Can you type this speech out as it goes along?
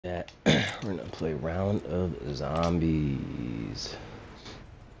Yeah, we're gonna play Round of Zombies.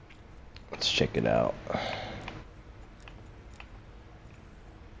 Let's check it out.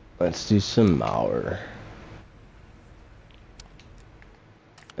 Let's do some MAUER.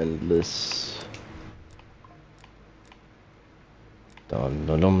 Endless. Dun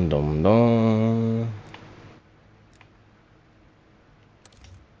dun dun dun dun.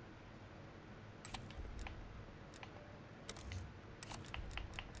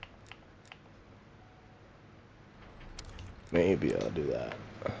 Maybe I'll do that.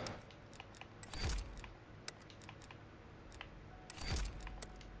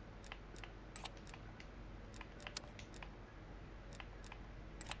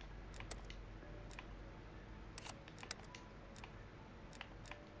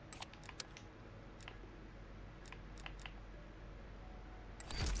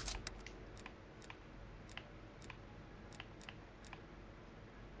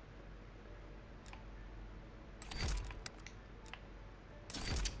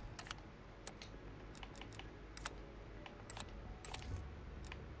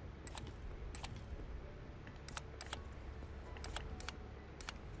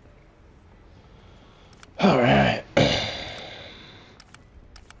 All right.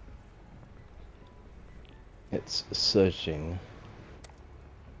 It's searching.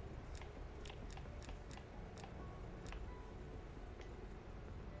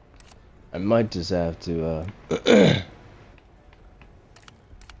 I might just have to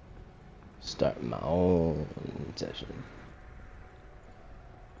start my own session.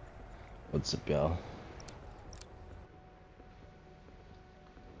 What's up, y'all?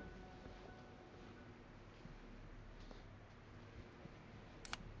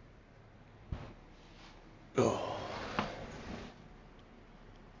 Oh.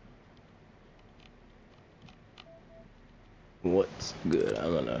 What's good?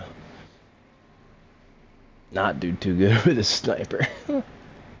 I'm gonna not do too good with a sniper.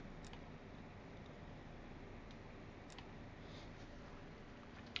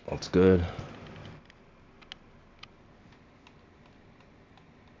 What's good?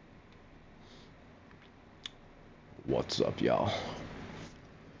 What's up, y'all?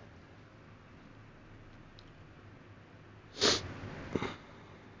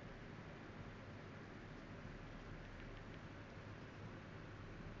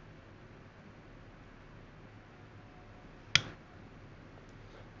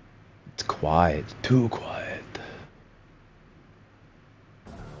 It's quiet, too quiet.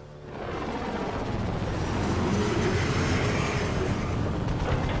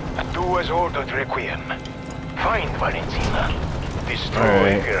 Do as ordered, Requiem. Find Valentina.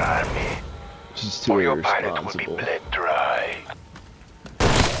 Destroy her army. She's too or your pilot will be irresponsible. bled dry.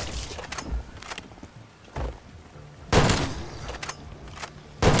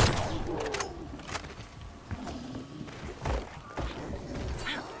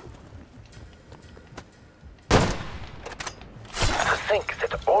 To think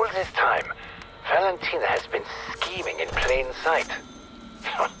that all this time, Valentina has been scheming in plain sight.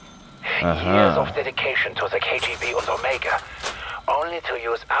 Years of dedication to the KGB and Omega, only to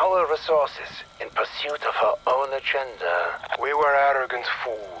use our resources in pursuit of her own agenda. We were arrogant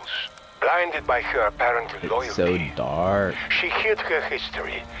fools, blinded by her apparent loyalty. It's so dark. She hid her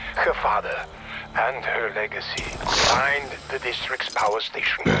history, her father, and her legacy behind the district's power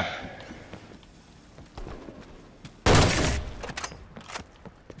station.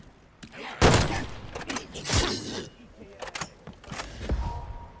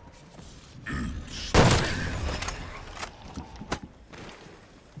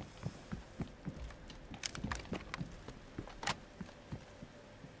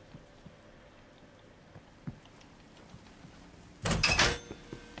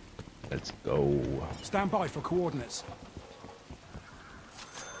 Let's go. Stand by for coordinates.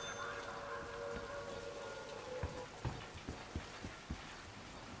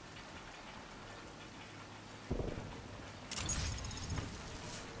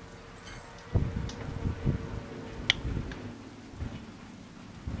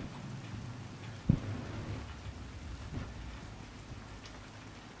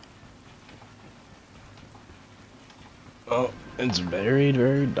 Oh, it's very,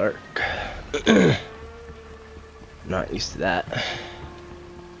 very dark. Not used to that.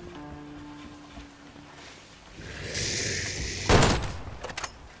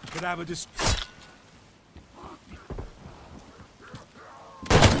 Could have a dis-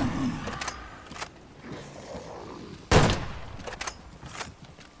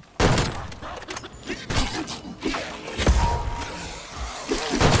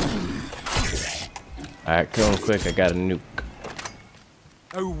 Alright, kill him quick, I got a nuke.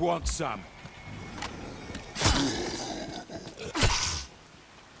 Who wants some?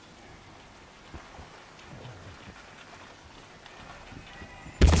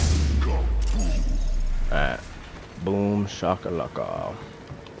 Alright. Boom shakalaka.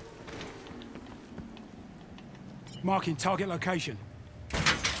 Marking target location.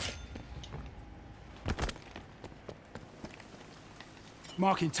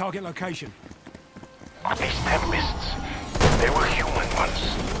 Marking target location. These tempests, they were human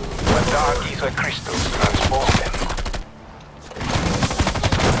once. But dark ether crystals transformed them.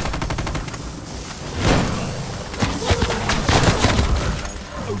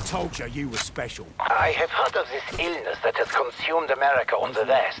 Who told you were special? I have heard of this illness that has consumed America on the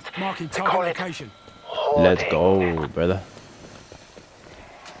West. Marking They call target it location. Let's hoarding. go, brother.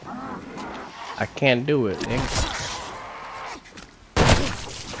 I can't do it, nigga.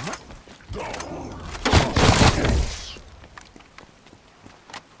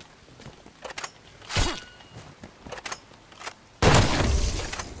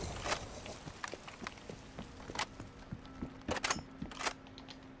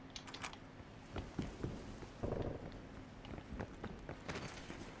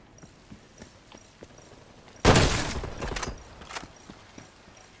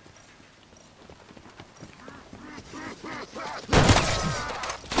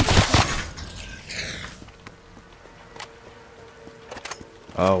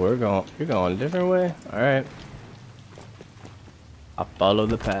 Oh, you're going a different way? Alright. I'll follow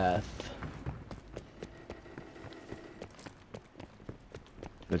the path.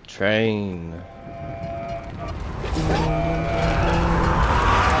 The train.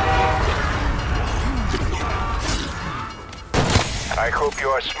 I hope you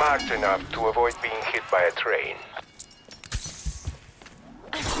are smart enough to avoid being hit by a train.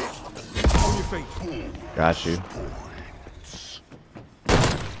 On your feet. Got you.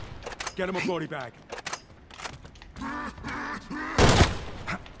 Get him a body bag.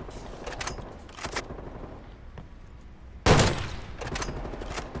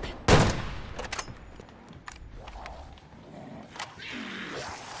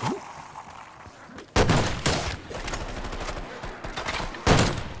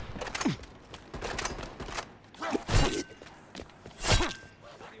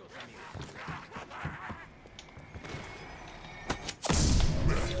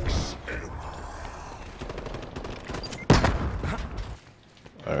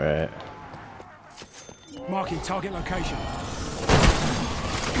 Alright. Marking target location. Took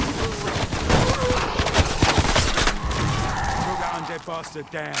that undead bastard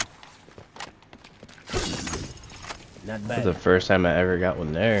down. Not That's bad. the first time I ever got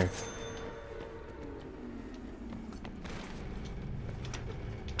one there.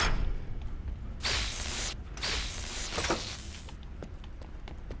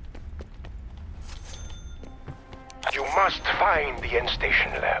 You must find the end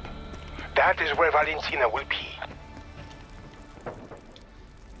station lab. That is where Valentina will be.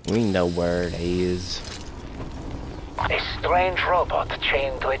 We know where it is. A strange robot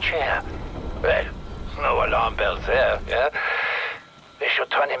chained to a chair. Well, no alarm bells there, yeah? We should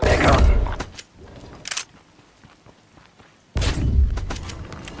turn him back on.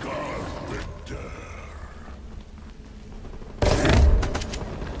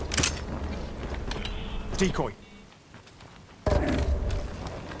 Decoy.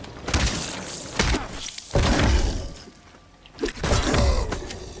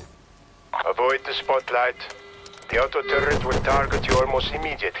 Avoid the spotlight. The auto turret will target you almost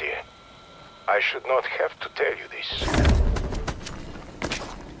immediately. I should not have to tell you this.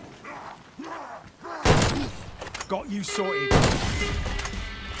 Got you sorted.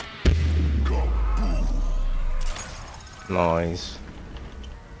 Nice.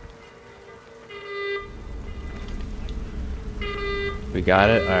 We got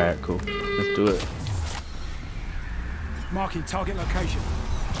it? Alright, cool. Let's do it. Marking target location.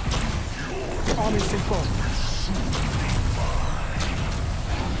 Army C4.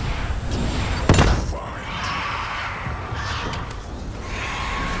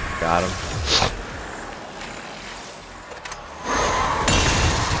 Got him.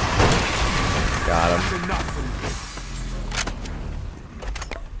 Got him. That's enough.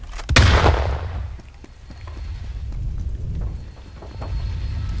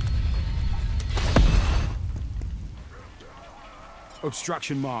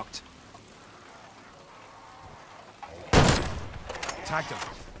 Obstruction marked. Tagged him.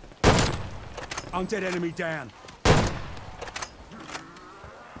 Undead enemy down.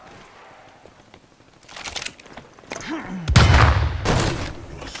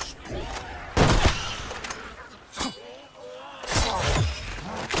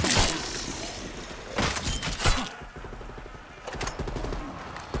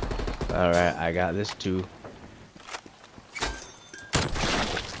 Alright, I got this too.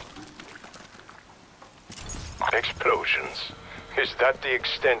 Explosions. Is that the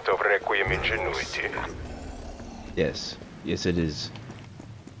extent of Requiem ingenuity? Yes. Yes, it is.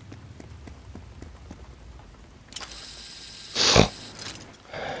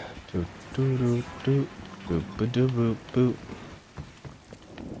 Do do do do do do do do do.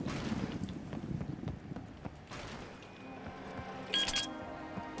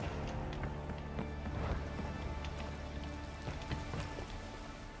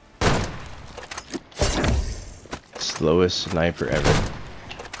 Slowest sniper ever.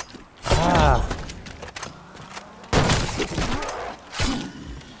 Ah.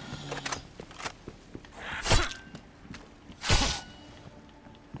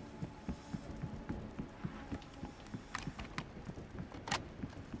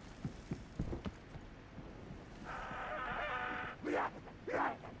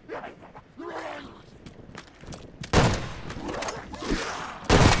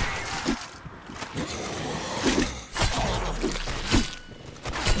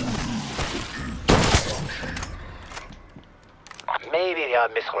 Maybe they are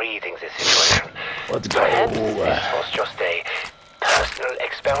misreading the situation. Let's go. Perhaps this was just a personal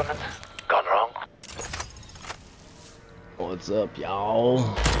experiment gone wrong. What's up,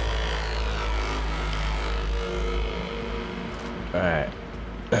 y'all? Alright.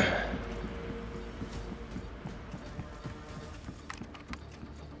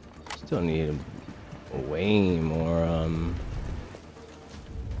 Still need way more,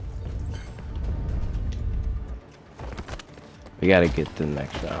 we gotta get to the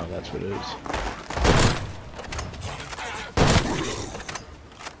next round, that's what it is.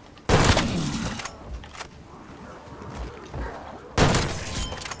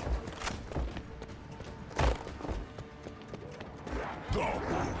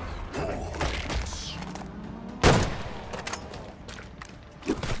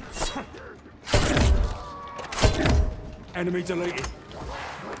 Enemy deleted.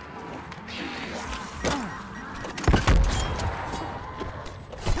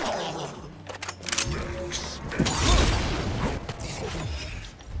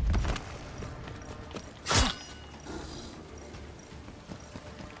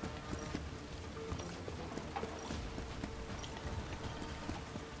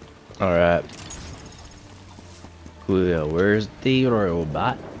 Alright. Cool, where's the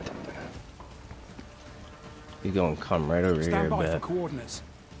robot? He's gonna come right over Stand here, by for but coordinates.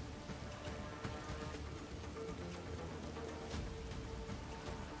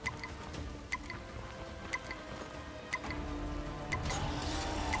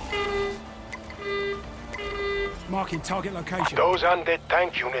 Marking target location. Those undead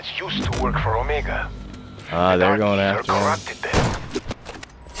tank units used to work for Omega. ah, they're going Darkies after him. corrupted them.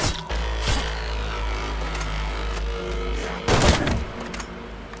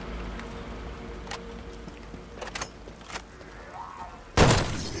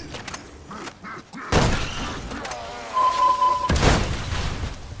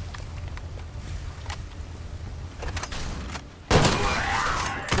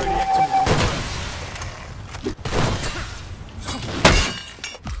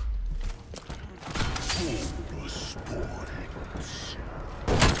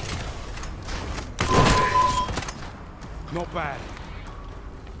 Not bad.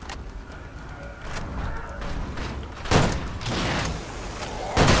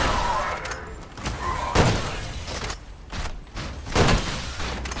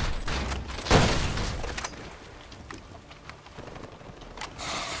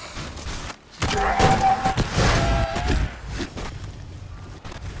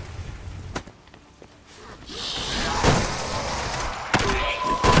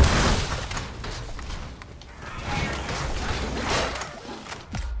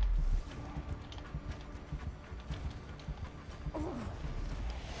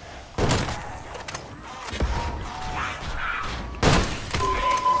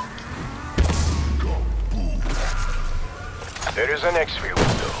 There is an X-ray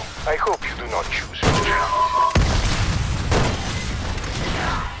window. I hope you do not choose Boucher.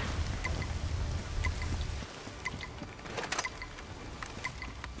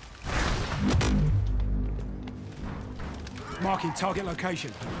 Marking target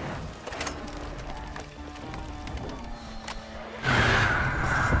location.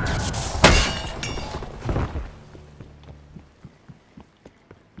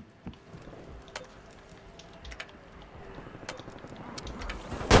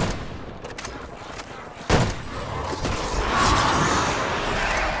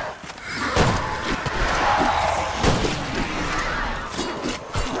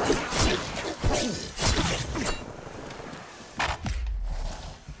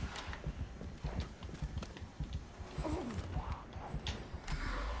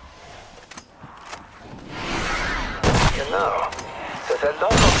 There's a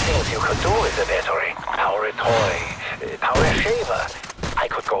lot of things you could do with the battery. Power a toy, power a shaver. I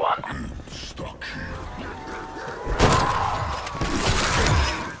could go on. Stuck.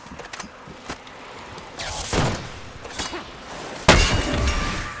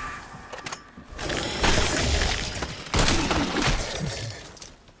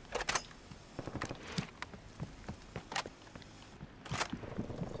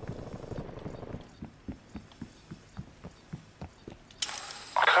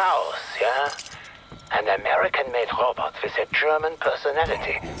 Kraus, yeah? An American-made robot with a German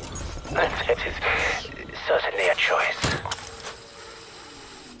personality. That is certainly a choice.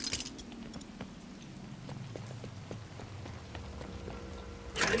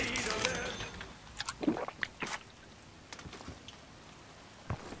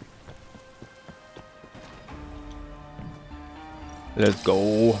 Let's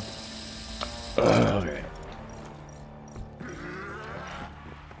go. Okay.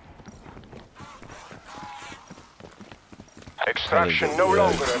 Extraction no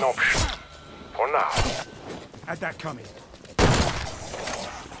longer an option. For now. Had that coming.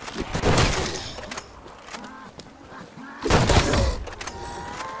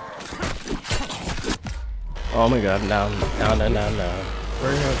 Oh my god, down.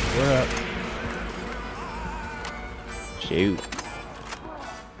 We're up. Shoot.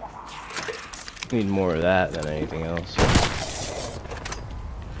 Need more of that than anything else.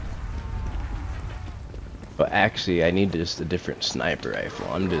 But actually, I need just a different sniper rifle.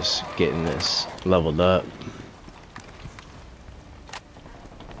 I'm just getting this leveled up.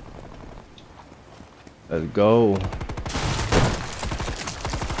 Let's go.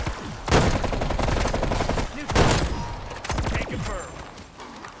 Take confirm.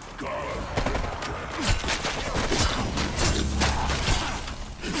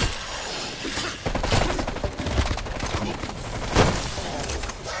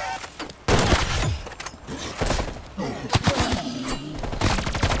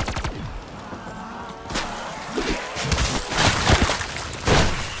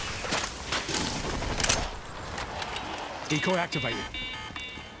 Decoy activated.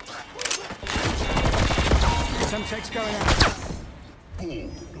 Some tech's going out.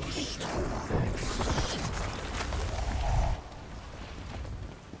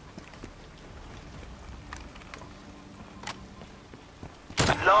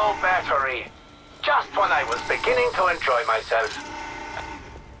 Low battery. Just when I was beginning to enjoy myself.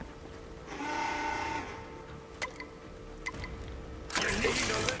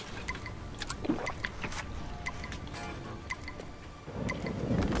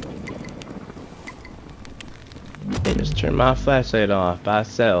 Just turn my flashlight off by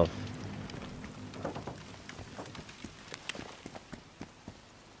itself.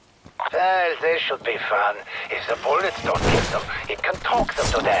 Well, this should be fun. If the bullets don't kill them, it can talk them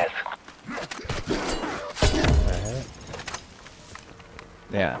to death.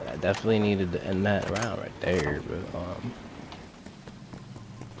 Yeah, I definitely needed to end that round right there, but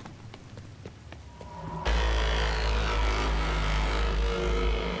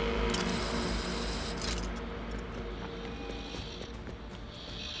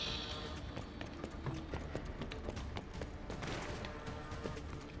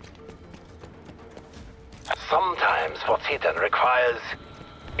Sometimes what's hidden requires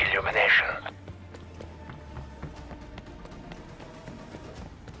illumination.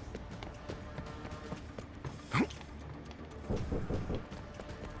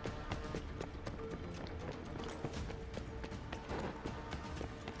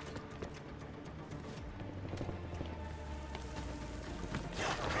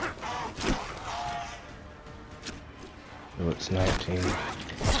 oh, it's 19.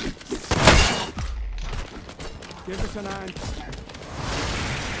 Give us an hand.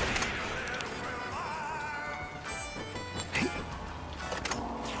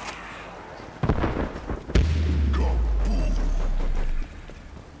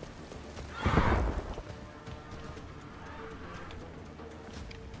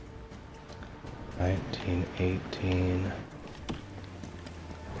 Nineteen, 18.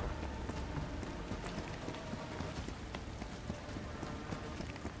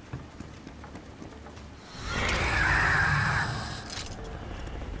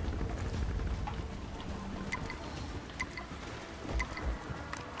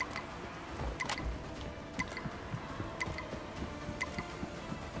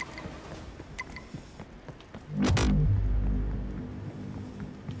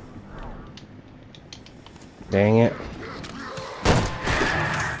 Dang it.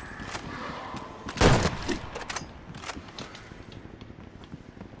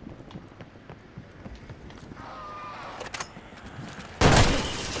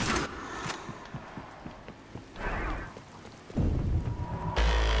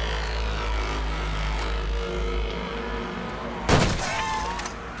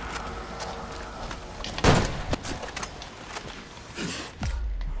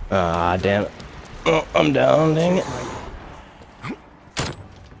 Ah, damn it. Oh, I'm down, dang it.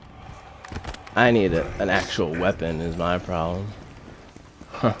 I need an actual weapon is my problem.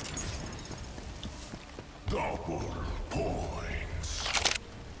 Huh.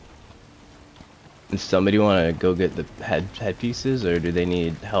 Does somebody want to go get the headpieces, or do they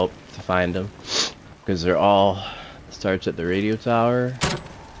need help to find them? Because they're all starts at the radio tower.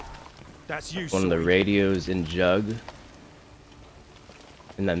 That's you, One of the Swede. radios in Jug,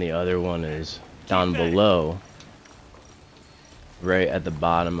 and then the other one is down below, right at the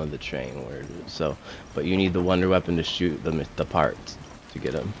bottom of the train where it is. So, but you need the wonder weapon to shoot the parts to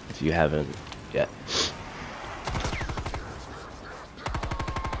get them if you haven't yet.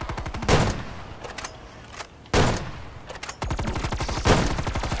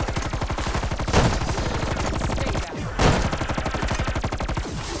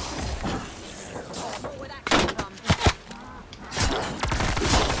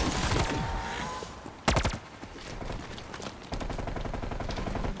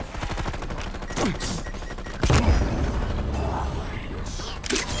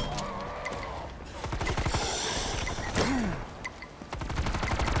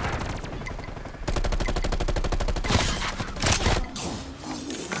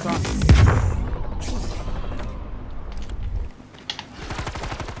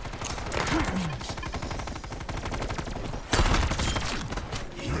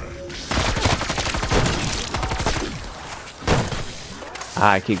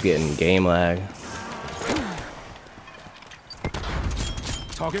 I keep getting game lag.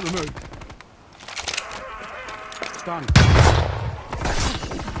 Target removed. Done.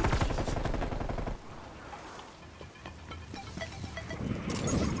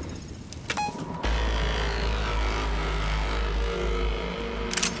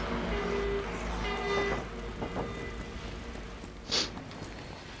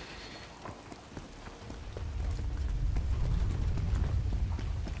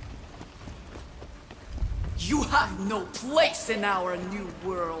 You have no place in our new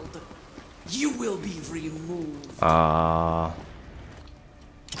world. You will be removed. Ah,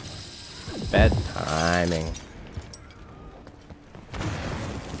 bad timing.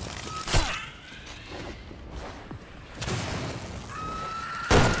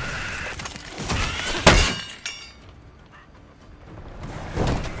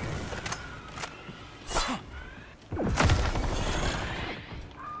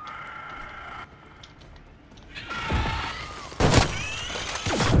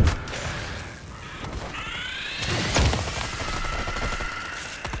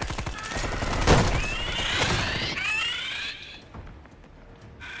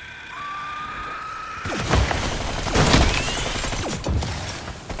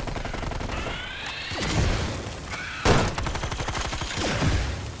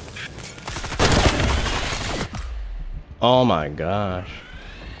 Oh my gosh.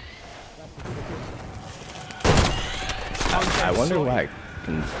 I wonder why I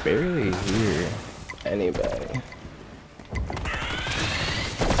can barely hear anybody.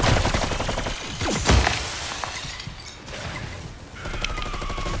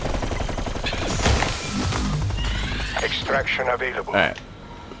 Extraction available. Alright.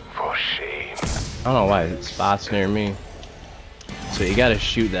 For shame. I don't know why it spots near me. So you gotta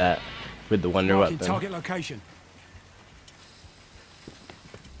shoot that with the wonder Marking weapon. target location.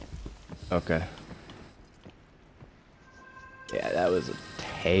 Okay. Yeah, that was a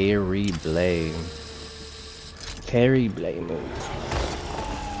terrible move.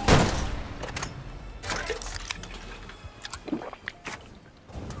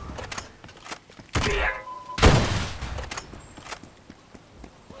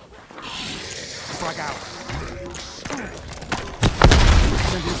 Frag out.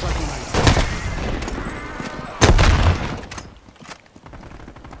 Sending frag grenade.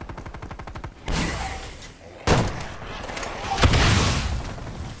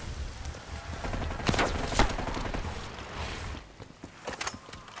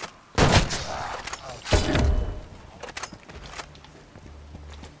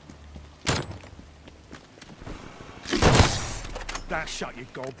 That shut you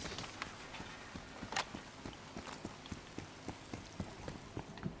gob.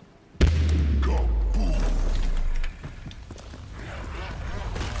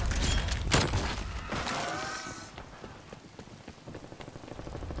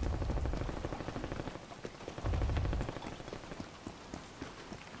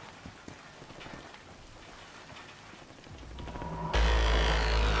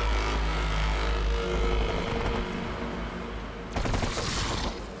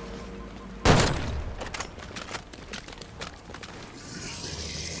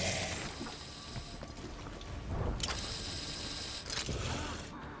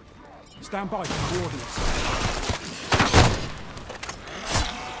 Stand by for coordinates.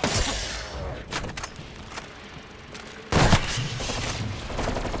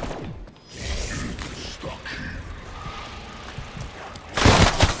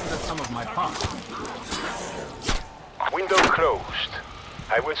 Some of my parts. Window closed.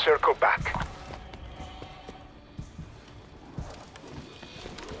 I will circle back.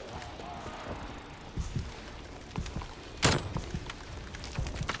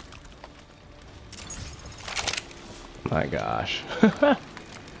 My gosh.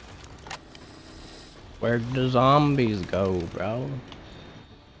 Where'd the zombies go, bro?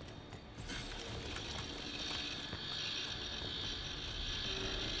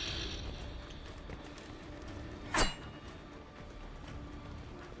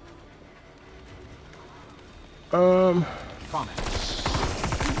 Comments.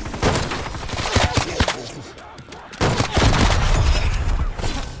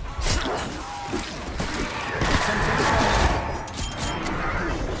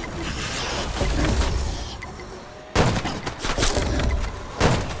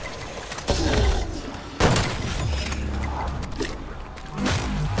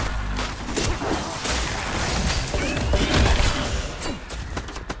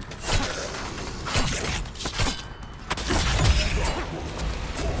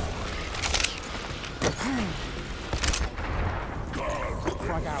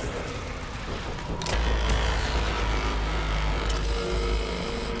 Frag out.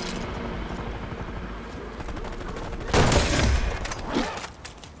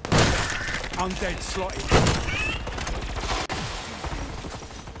 Undead slotted.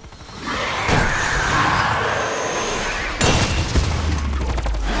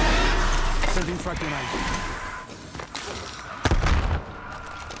 Sending frag grenade.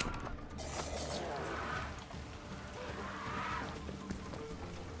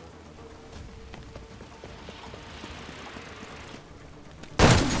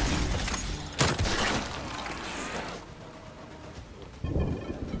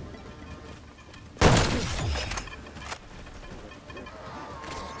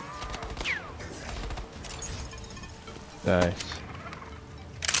 Nice.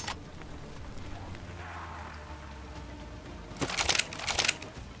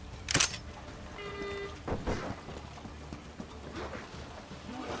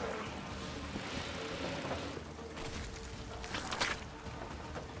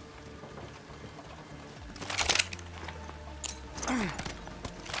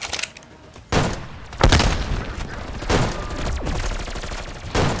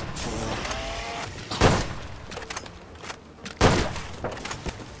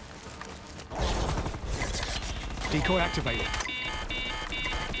 Decoy activated.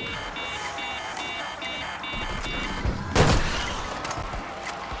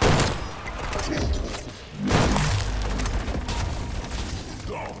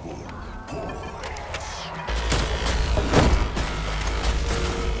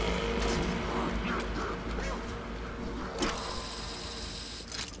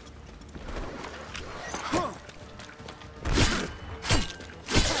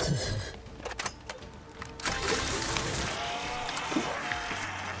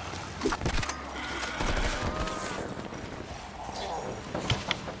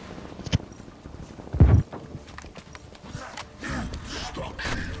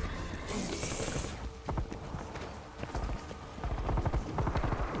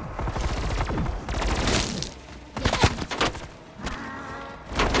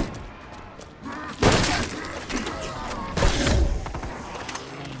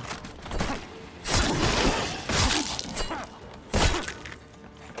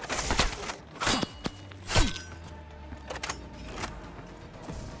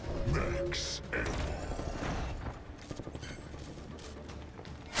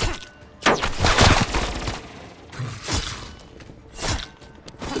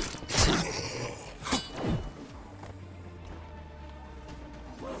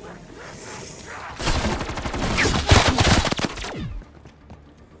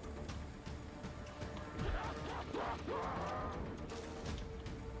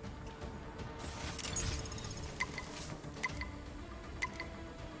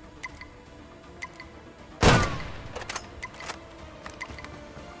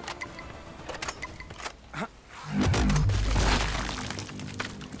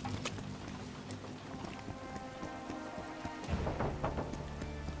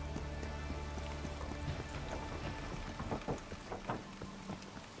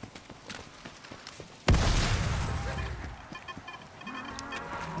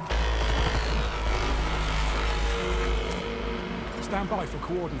 Stand by for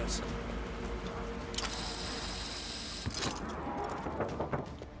coordinates.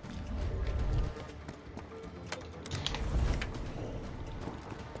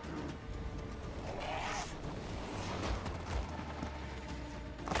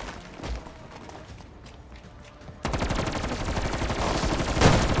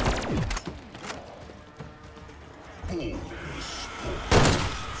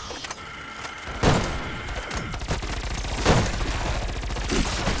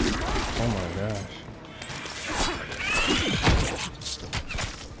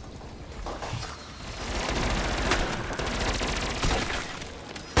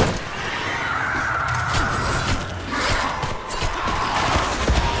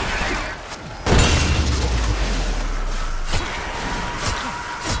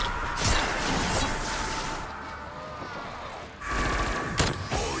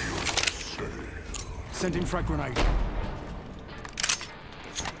 Sending frag grenade.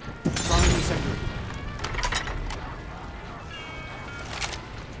 Throwing incendiary.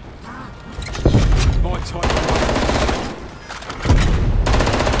 My type.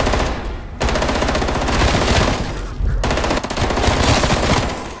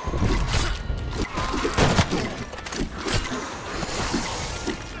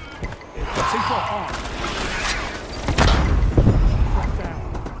 C4 on.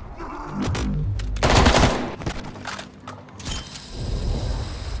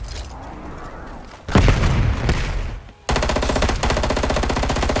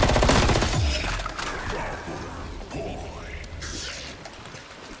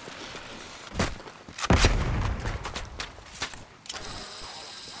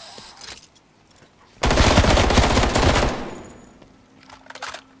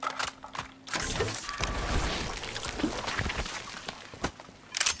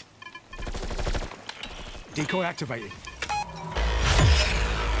 Decoy activated.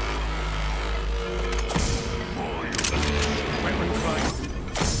 Weapon claim.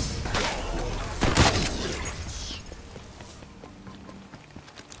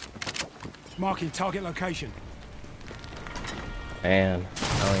 Marking target location. Man,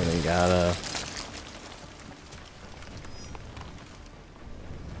 I don't even gotta.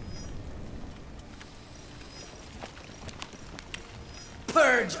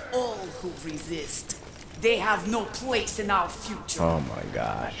 Purge all who resist. They have no place in our future. Oh my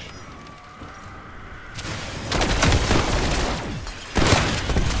gosh.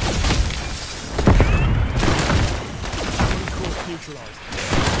 Course neutralized.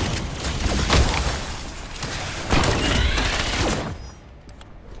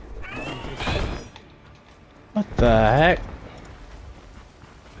 What the heck?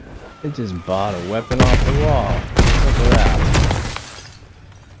 They just bought a weapon off the wall. Look at that.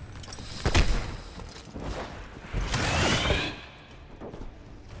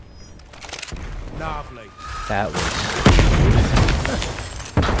 Lovely. That was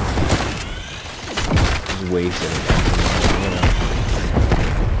just wasted. You know.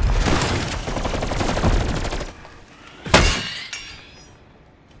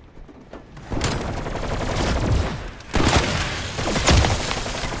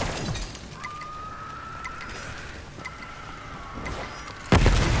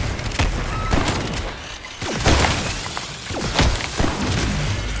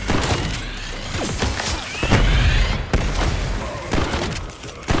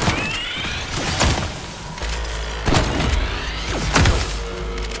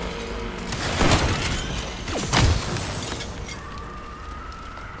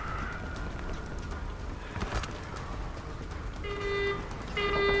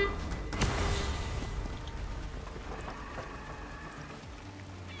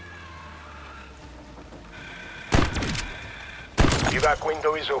 The back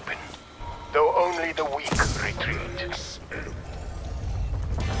window is open, though only the weak retreat.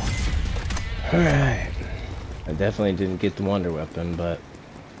 Alright. I definitely didn't get the wonder weapon, but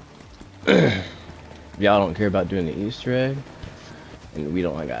if y'all don't care about doing the Easter egg, and we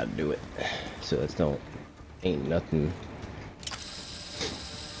don't gotta do it. So that's ain't nothing.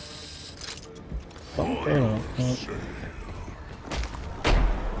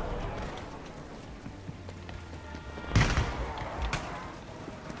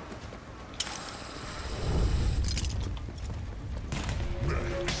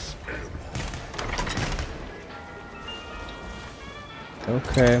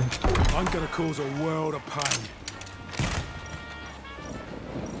 Okay. I'm gonna cause a world of pain.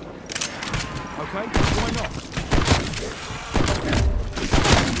 Okay, why not?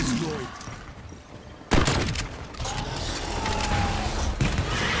 Destroyed.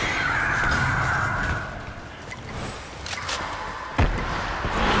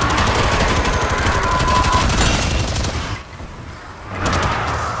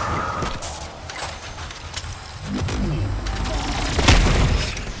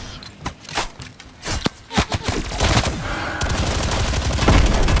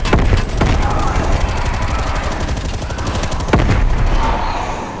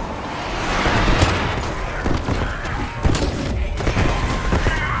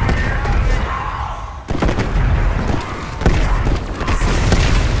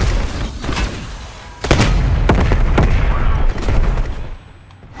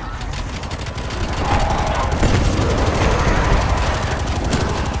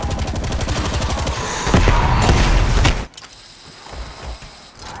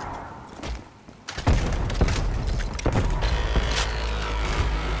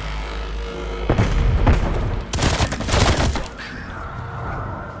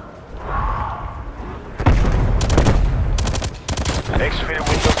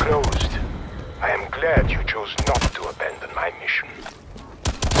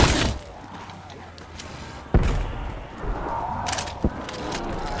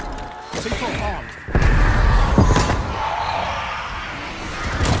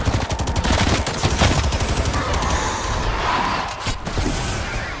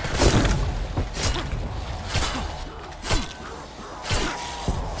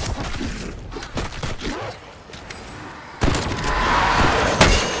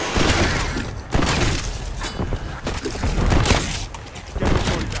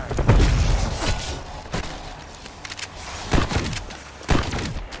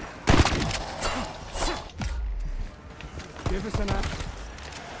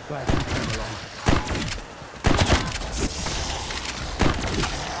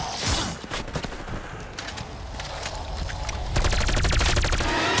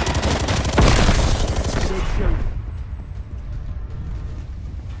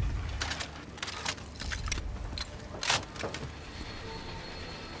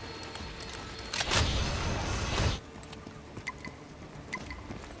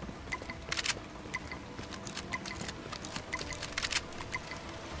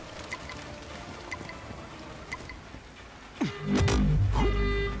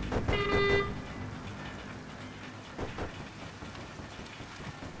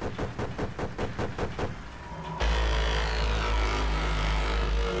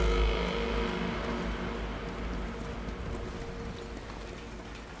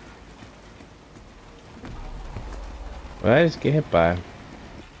 What did I just get hit by?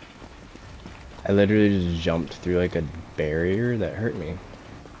 I literally just jumped through like a barrier that hurt me.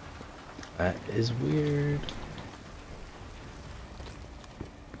 That is weird.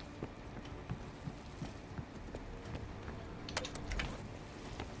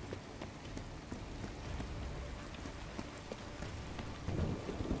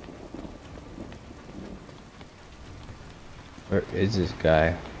 Where is this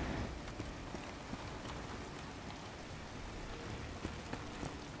guy?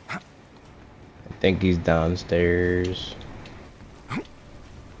 I think he's downstairs.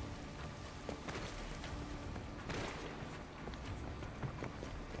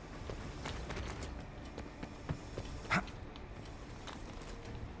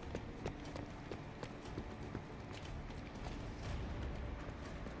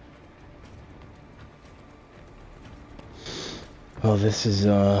 Oh, this is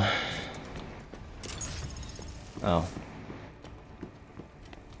oh.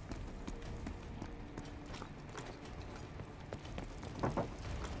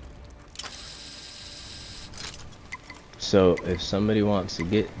 So if somebody wants to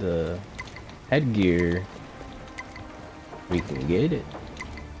get the headgear, we can get it.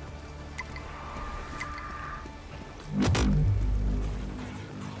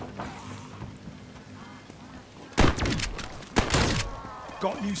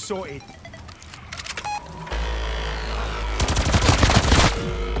 Got you sorted.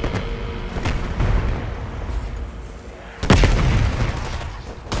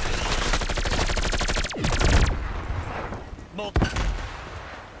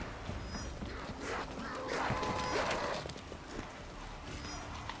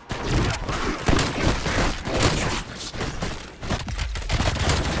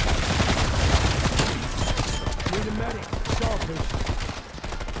 Need a medic. Sharpish.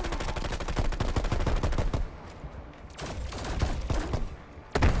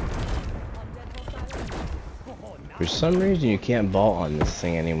 For some reason you can't vault on this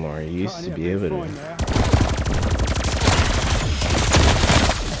thing anymore. You used to be able to.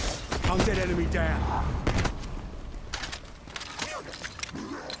 Hunted enemy down.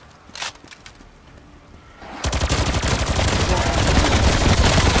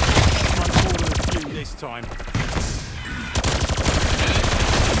 This time.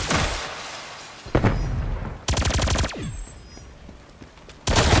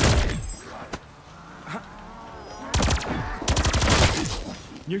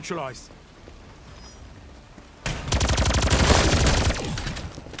 Neutralized.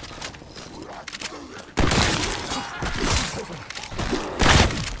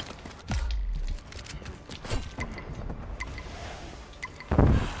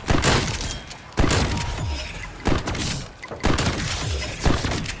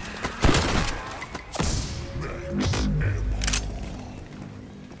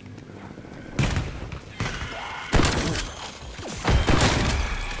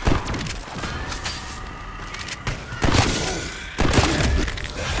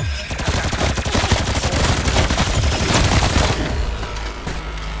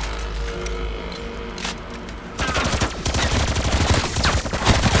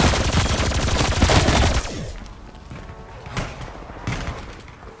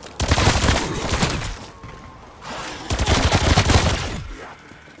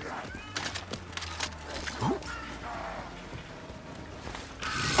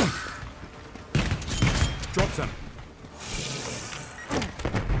 Drop some.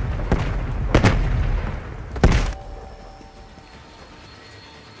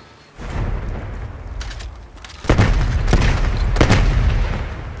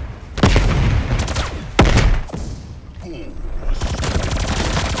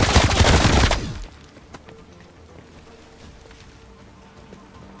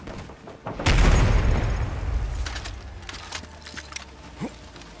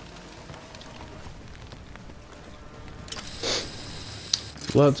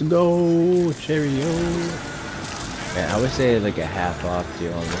 Let's go, Cheerio. Man, I would say like a half off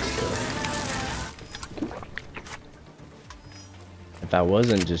deal on this stuff. If I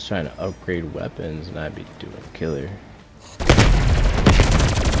wasn't just trying to upgrade weapons, then I'd be doing killer.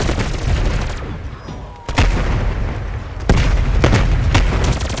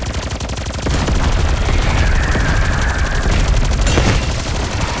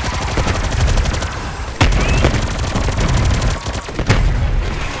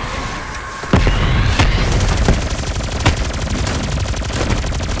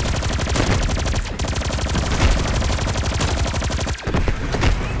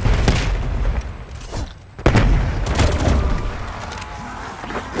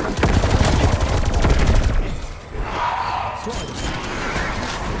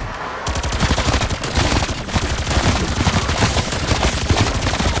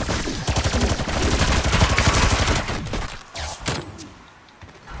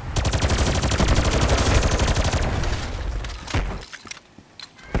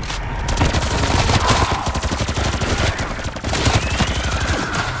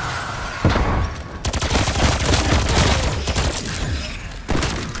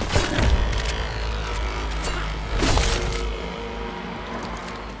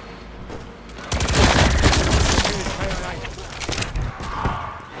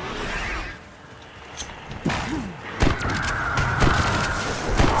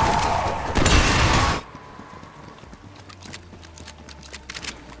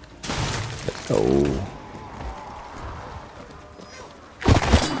 Oh.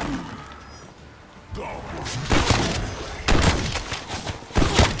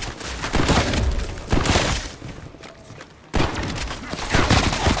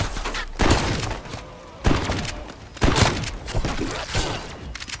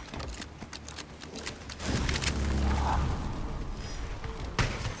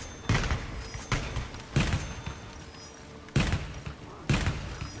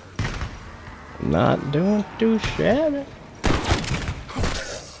 Not doing too shabby.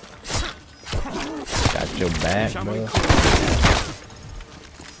 Got your back, bro.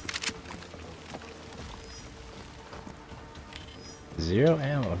 Zero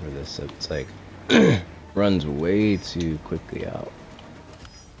ammo for this. It's like runs way too quickly out.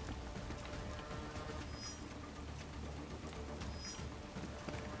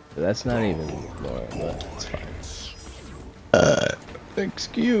 But that's not even more, but it's fine.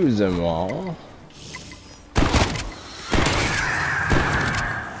 Excuse them all.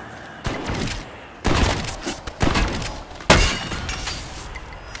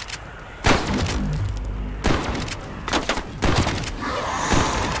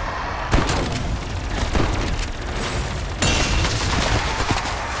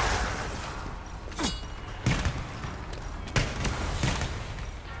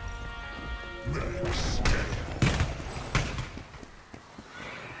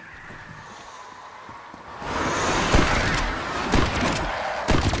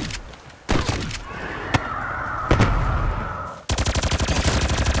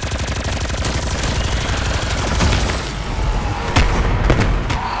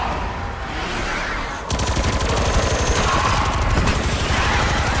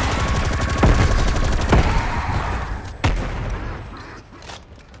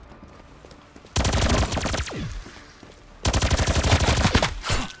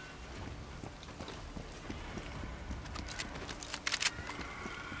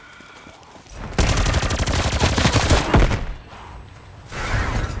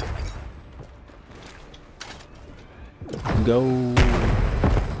 Go.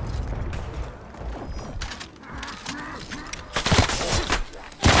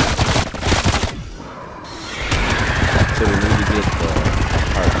 So we need to get the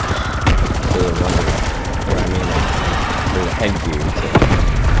parts for the wonder, or I mean, like, for the headgear.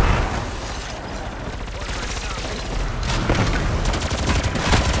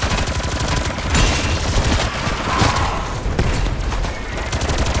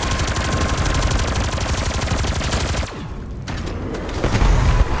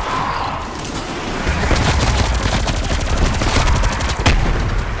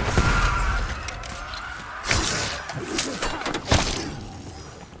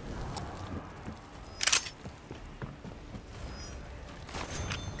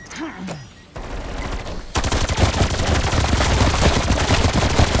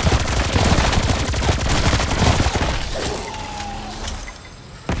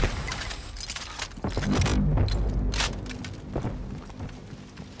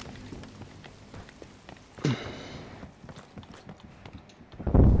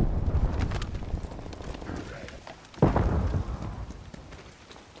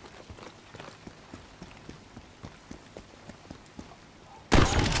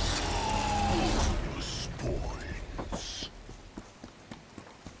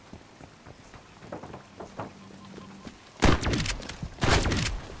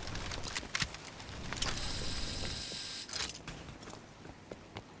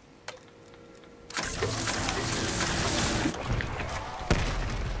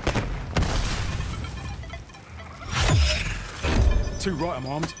 Too right, I'm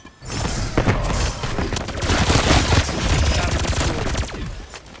armed.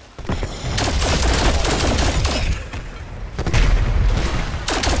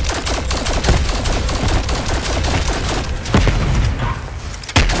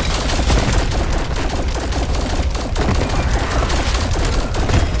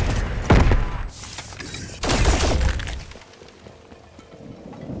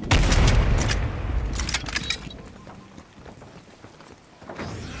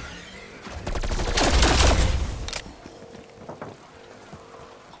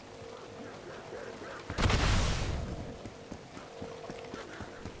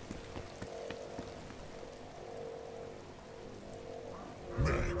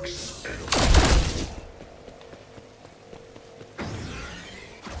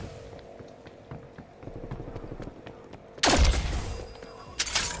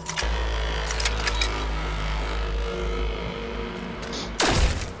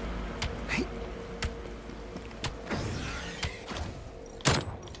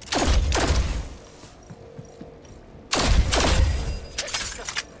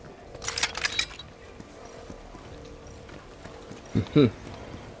 Alright.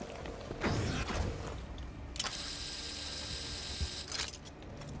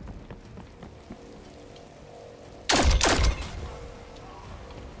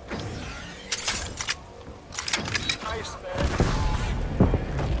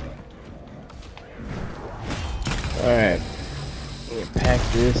 Let me pack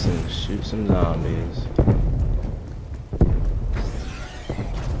this and shoot some zombies.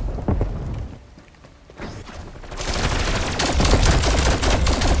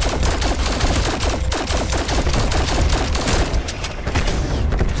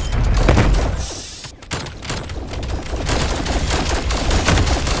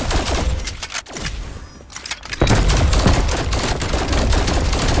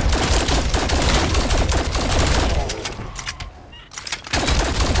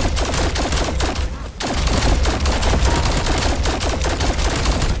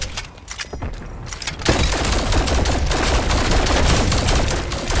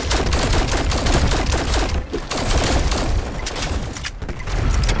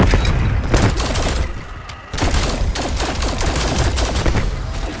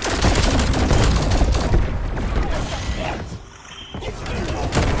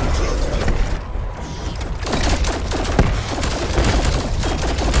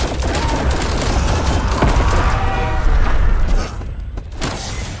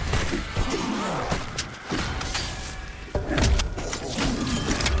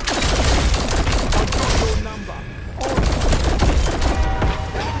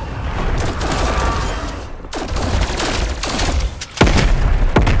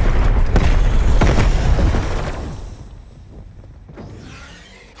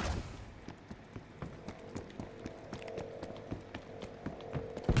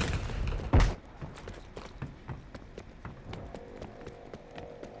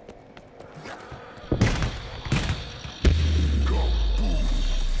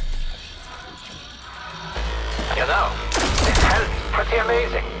 You know, this help's pretty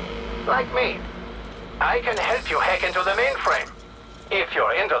amazing. Like me. I can help you hack into the mainframe. If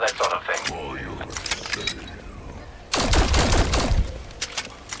you're into that sort of thing.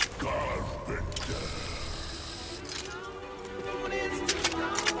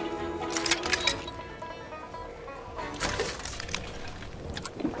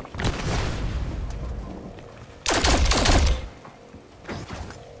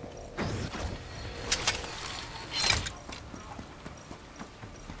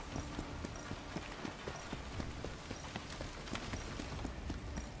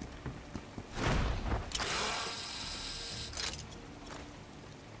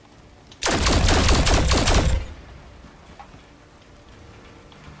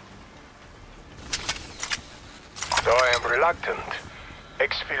 Though I am reluctant,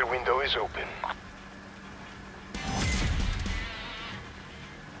 exfil window is open.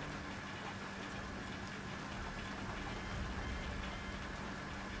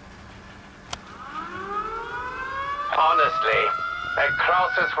 Honestly, a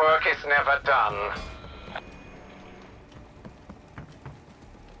Krause's work is never done.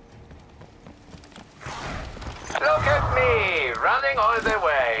 Look at me, running all the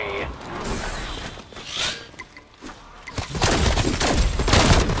way.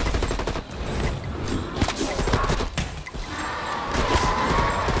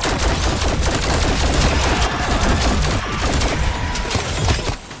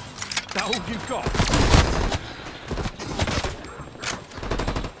 That all you've got?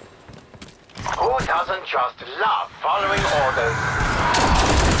 Who doesn't just love following orders?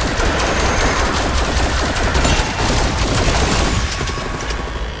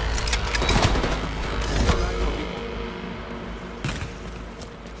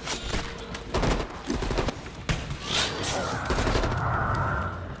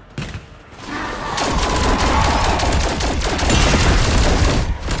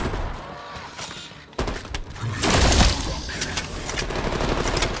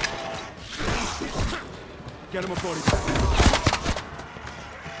 Get him a body.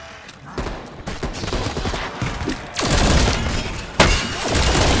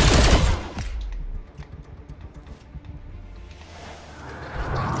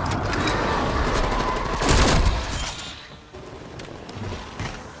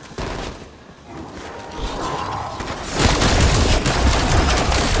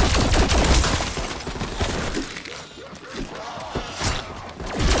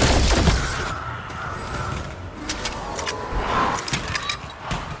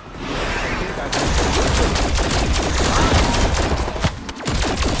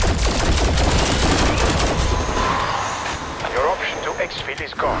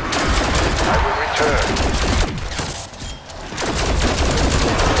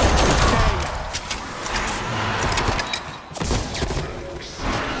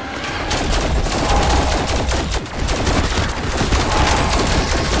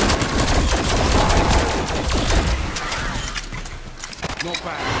 Not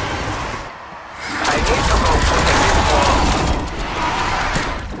bad. I need to go put a bit more.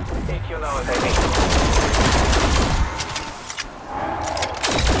 If you know what I mean.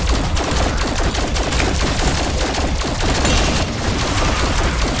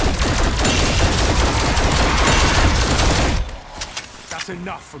 That's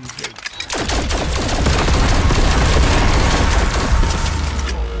enough from you.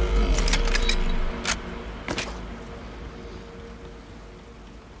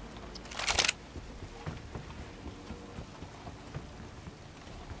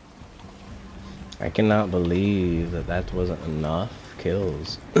 I cannot believe that that wasn't enough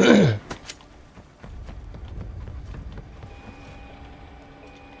kills.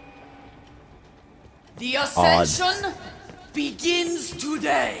 The ascension begins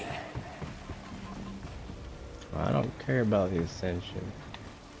today. I don't care about the ascension.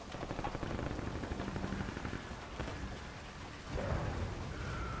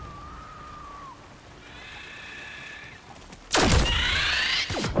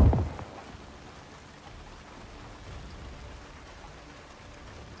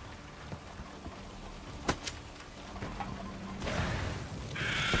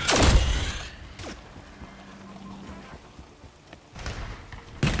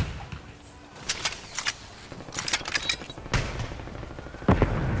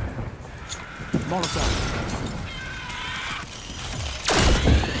 Molotov.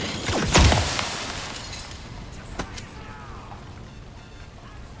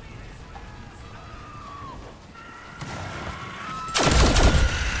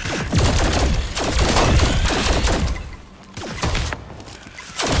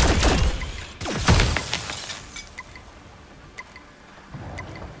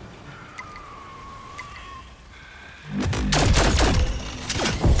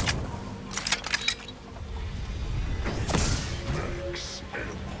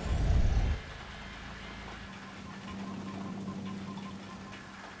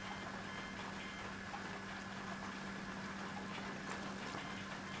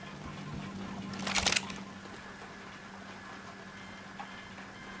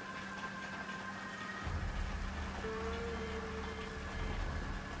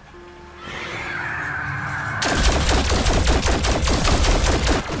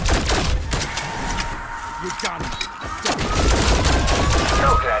 You're done. So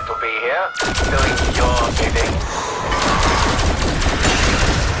glad to be here, doing your bidding.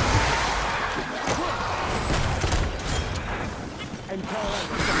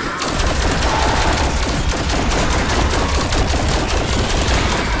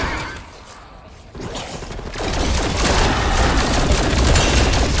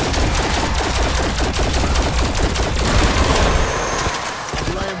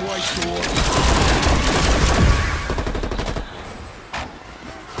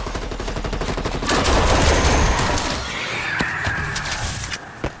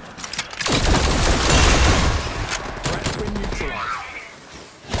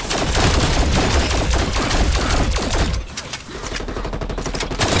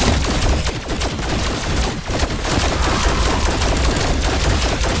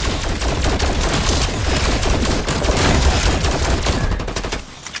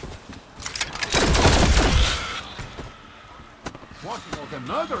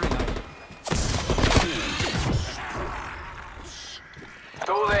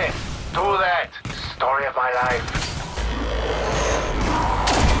 Do that. Story of my life.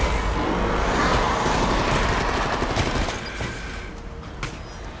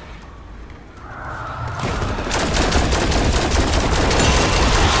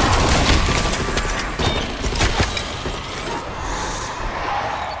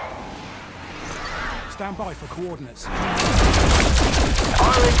 Stand by for coordinates.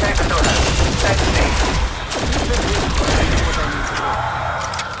 Only take a totem. Let's see.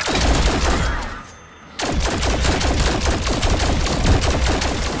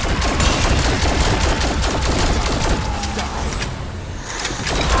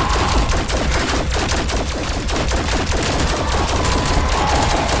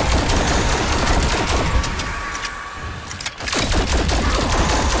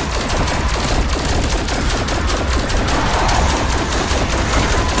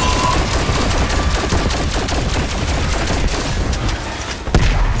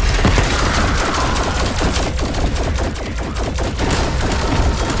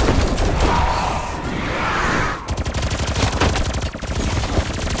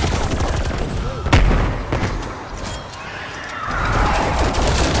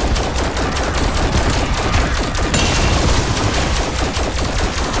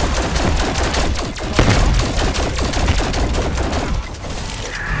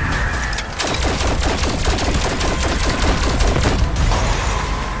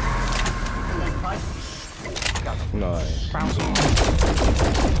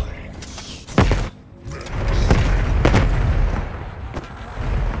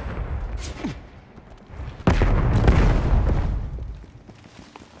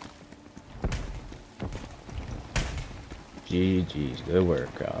 GG's. Good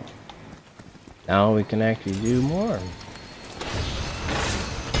work, Rob. Now we can actually do more.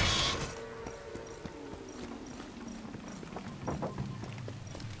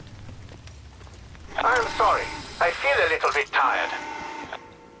 I'm sorry. I feel a little bit tired.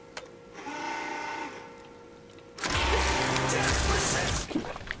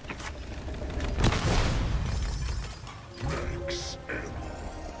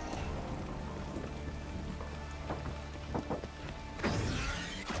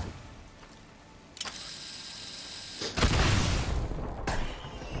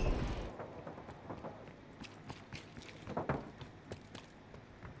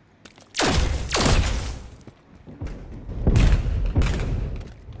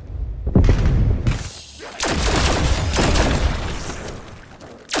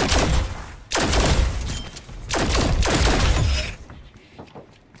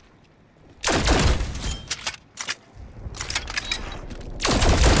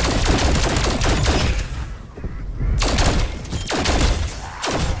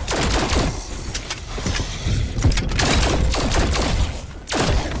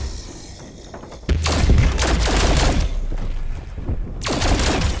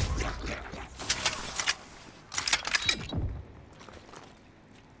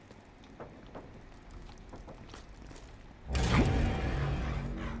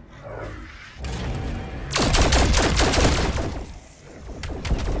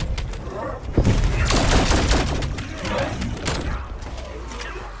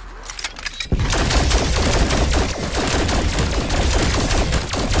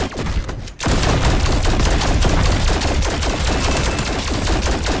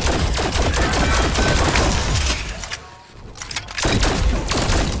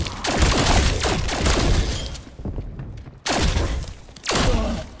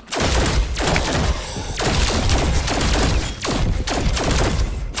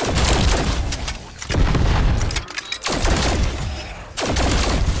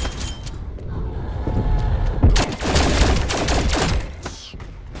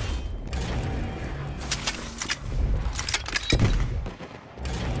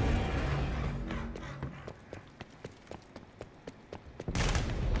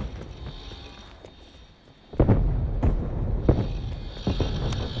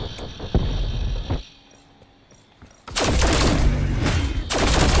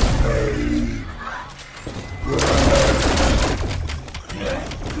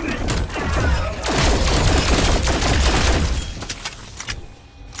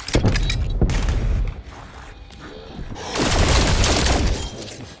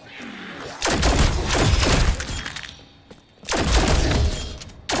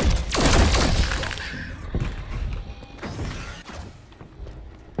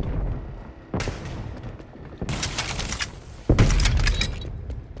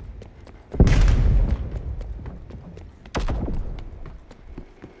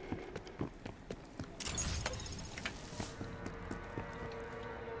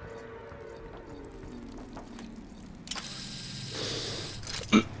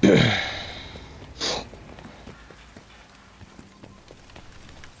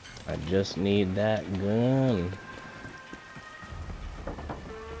 I just need that gun.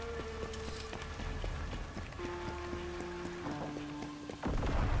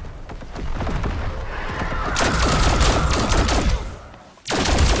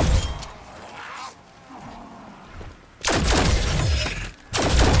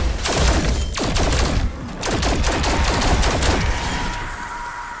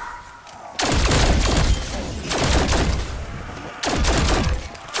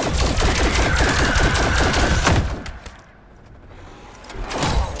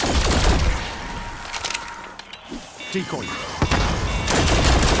 Decoy.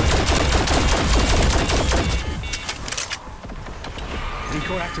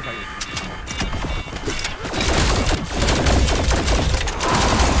 Decoy activated.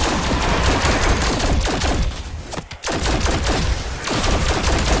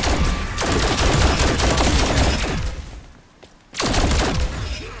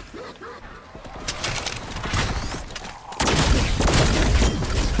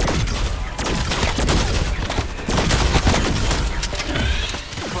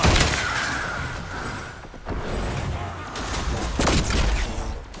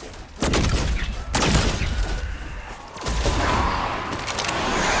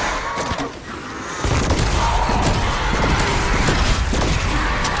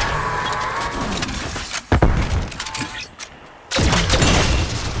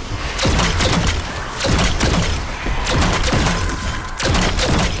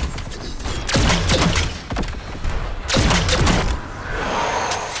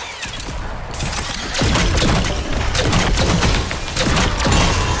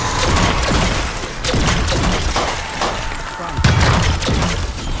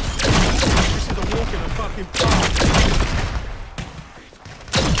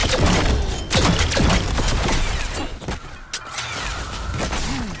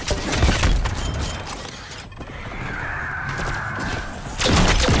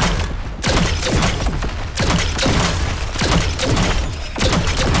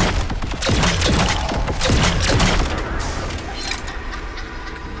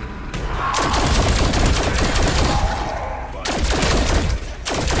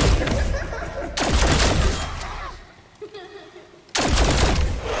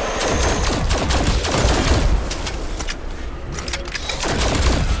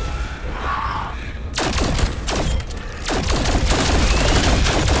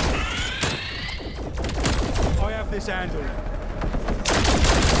 handle it.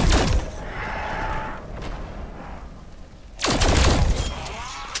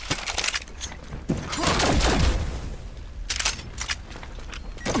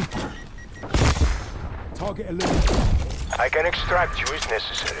 Target eliminated. I can extract you if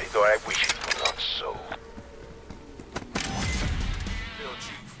necessary, though I wish it were not so.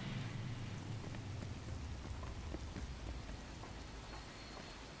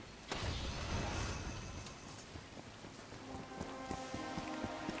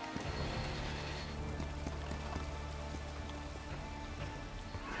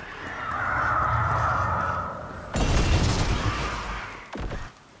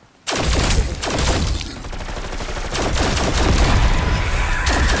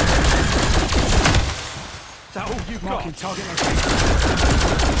 That all you got? Target location.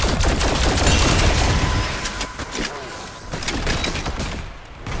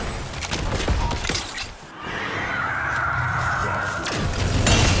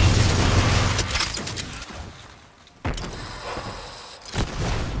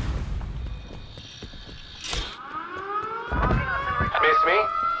 Miss me?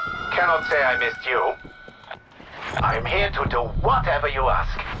 Cannot say I missed you. I'm here to do whatever you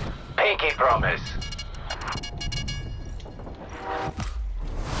ask. Pinky promise.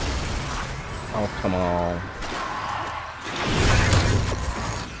 Oh, come on.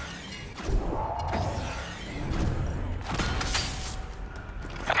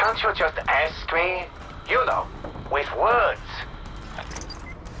 Can't you just ask me? You know, with words.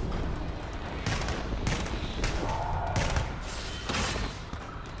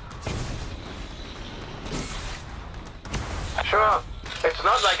 Sure. It's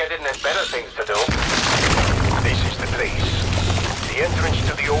not like I didn't have better things to do. This is the place. The entrance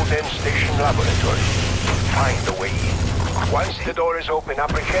to the old end station laboratory. Find the way in. Once the door is open,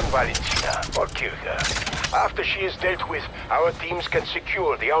 apprehend Valentina or kill her. After she is dealt with, our teams can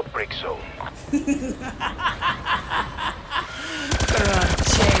secure the outbreak zone.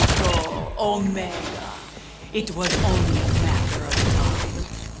 Francesco, Omega. It was only a matter of time.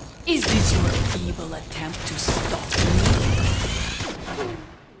 Is this your feeble attempt to stop me?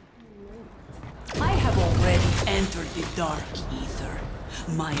 I have already entered the dark ether.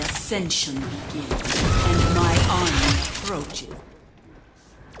 My ascension begins, and my army approaches.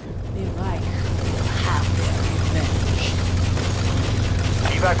 The Reich will have their revenge.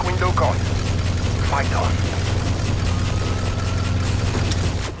 Evac window gone. Fight on.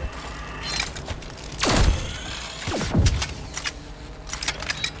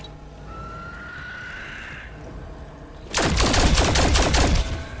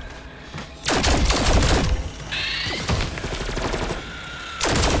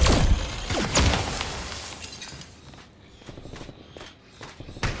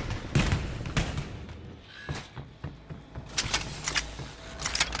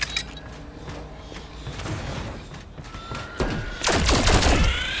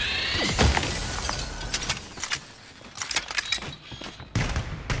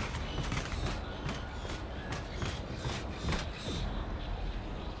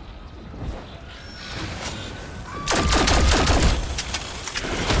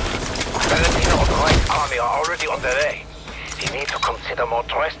 Already on the way. We need to consider more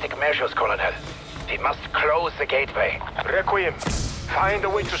drastic measures, Colonel. We must close the gateway. Requiem, find a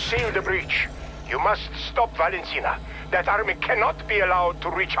way to seal the breach. You must stop Valentina. That army cannot be allowed to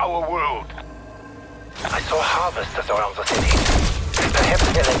reach our world. I saw harvesters around the city. Perhaps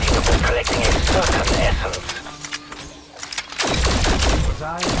Valentina was collecting a certain essence. Was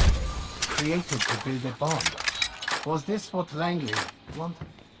I created to build a bomb? Was this what Langley wanted?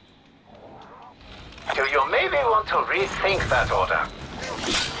 Do you maybe want to rethink that order?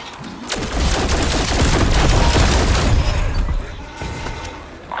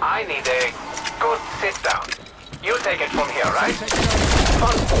 I need a good sit-down. You take it from here, right?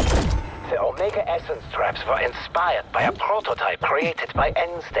 The Omega Essence traps were inspired by a prototype created by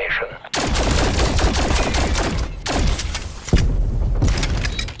N Station.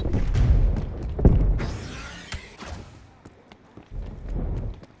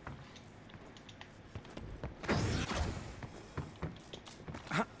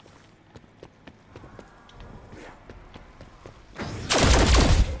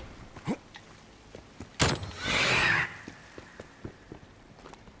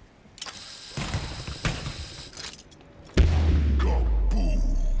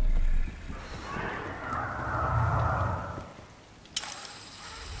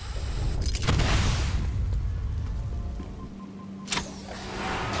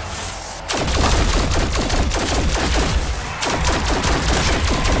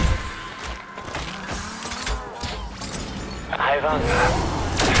 Vanga.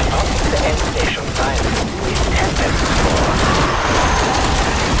 Up the end station science is Tempest.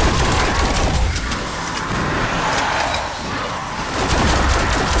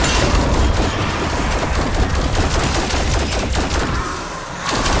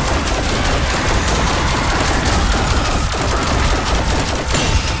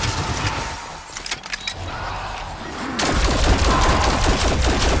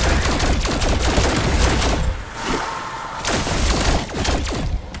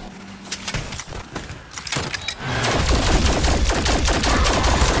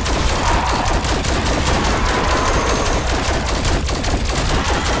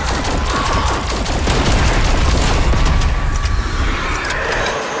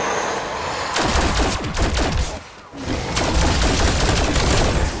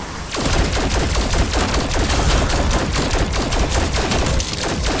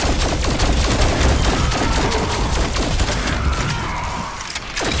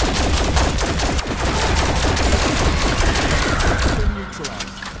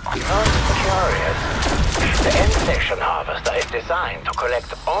 Designed to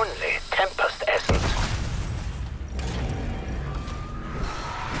collect only Tempest essence.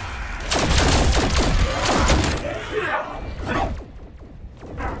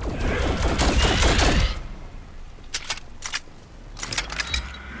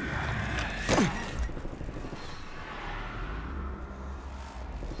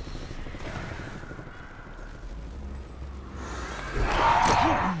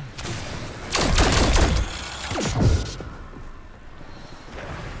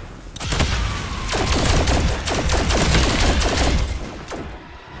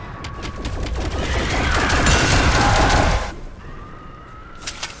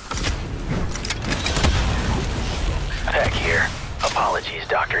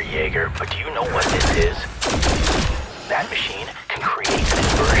 But do you know what this is? That machine can create an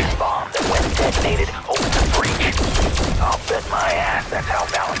inversion bomb that when detonated opens a breach. I'll bet my ass that's how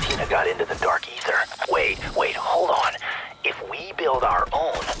Valentina got into the Dark Ether. Wait, hold on. If we build our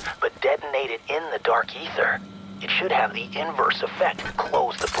own, but detonate it in the Dark Ether, it should have the inverse effect.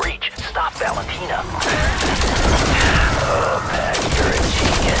 Close the breach. Stop Valentina. Oh, Pat, you're a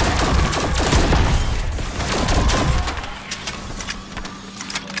genius.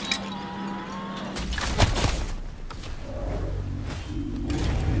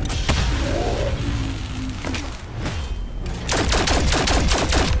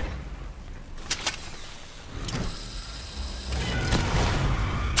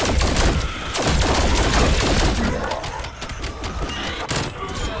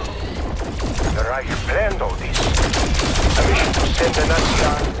 Planned all this. A mission to send the Nazi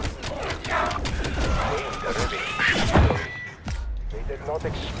army. Claim the revenge. They did not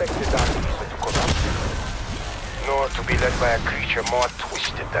expect the Dark Ether to corrupt them, nor to be led by a creature more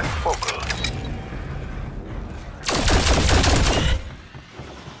twisted than Fogel.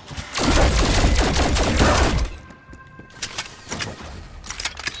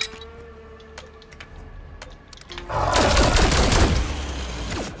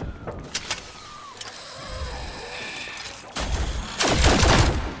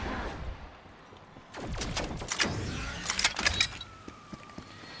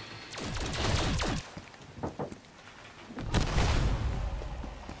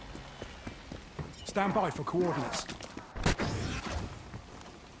 Stand by for coordinates.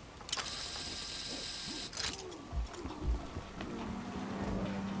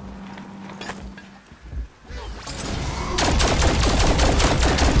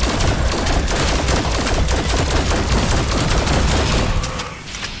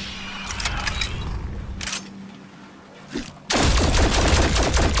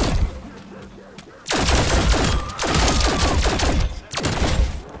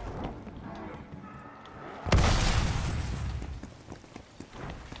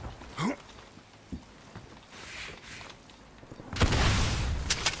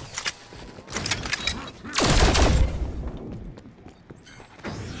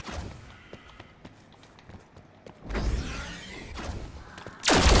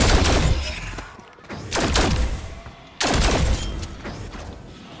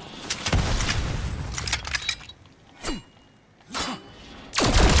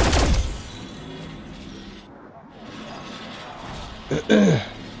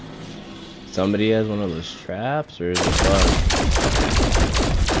 Somebody has one of those traps, or is it fun?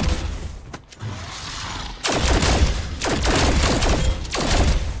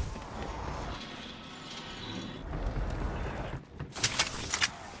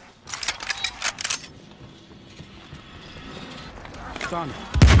 Done.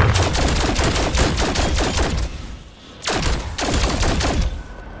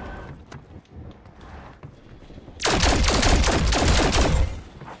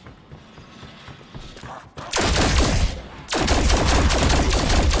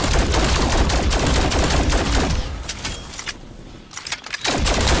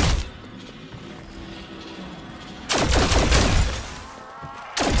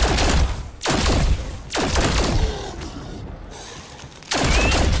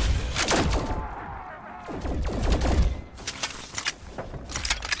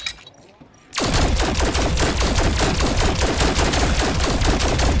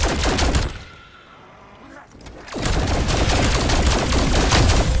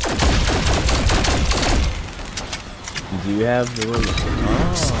 you have the little...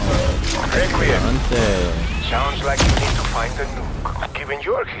 Oh, Requiem. Dante. Sounds like you need to find a nuke. Given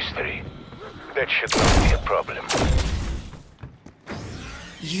your history, that should not be a problem.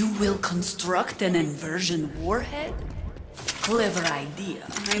 You will construct an inversion warhead? Clever idea.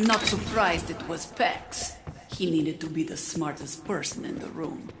 I'm not surprised it was Pex. He needed to be the smartest person in the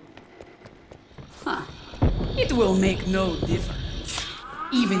room. Huh. It will make no difference.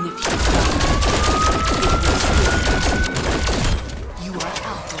 Even if you it will still. You are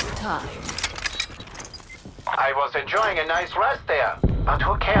out of time. I was enjoying a nice rest there, but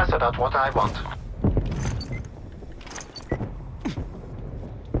who cares about what I want?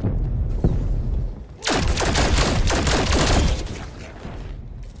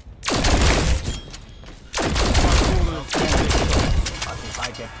 I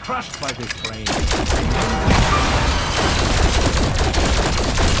get crushed by this train.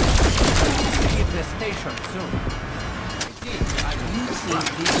 Leave the station soon. You think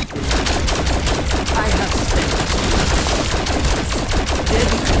this building I have spent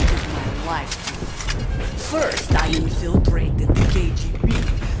dedicated my life to. First, I infiltrated the KGB,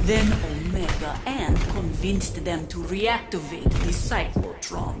 then Omega, and convinced them to reactivate the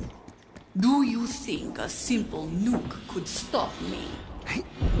cyclotron. Do you think a simple nuke could stop me?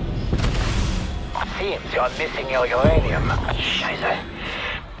 Seems you're missing your uranium. Scheiße.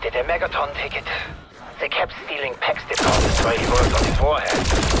 Did the Megaton take it? They kept stealing PEX deposits while he worked on his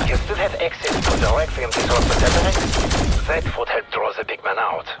warhead. You still have access to the Requiem disruptor detonator? That would help draw the big man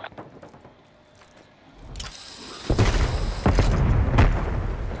out.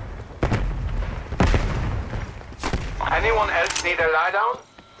 Anyone else need a lie down?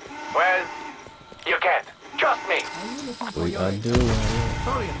 Well, you can't. Just me. We are doing it.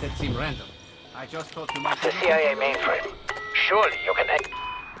 Sorry if that seemed random. I just thought you might... The CIA mainframe. Surely you can...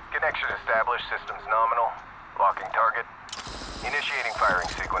 Connection established, systems nominal. Locking target. Initiating firing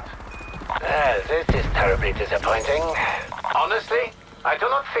sequence. This is terribly disappointing. Honestly, I do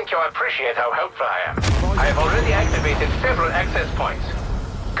not think you appreciate how helpful I am. I have already activated several access points.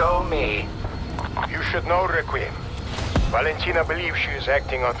 Go me. You should know, Requiem. Valentina believes she is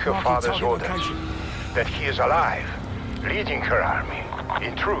acting on her father's orders. That he is alive, leading her army.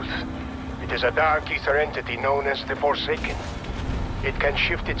 In truth, it is a dark ether entity known as the Forsaken. It can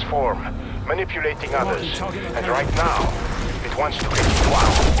shift its form, manipulating others, and right now, it wants to get into our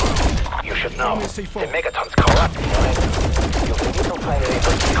world. You should know, the Megaton's corrupt, right? You will need to find a way to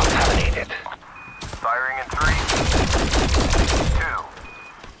decontaminate it. Firing in 3, 2,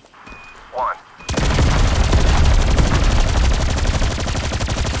 1.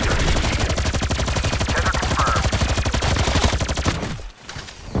 Tether confirmed.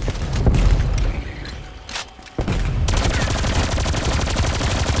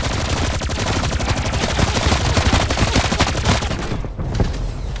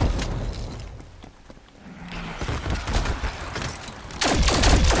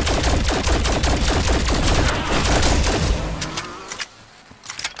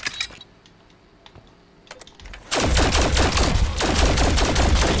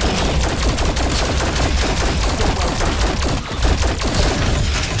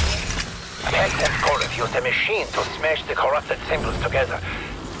 Used a machine to smash the corrupted symbols together.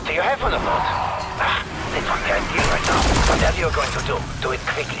 Do you have one of those? That was the idea right now. Whatever you're going to do, do it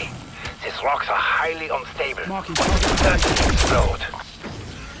quickly. These rocks are highly unstable. Marking But will certainly explode.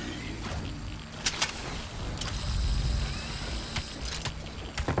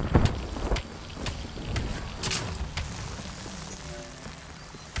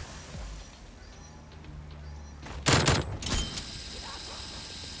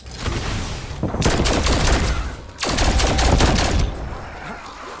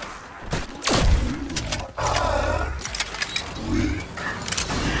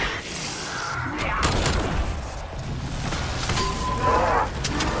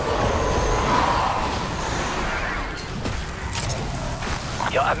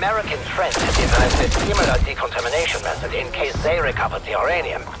 Your American friends have devised a similar decontamination method in case they recovered the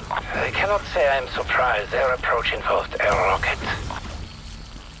uranium. I cannot say I'm surprised their approach involved a rocket.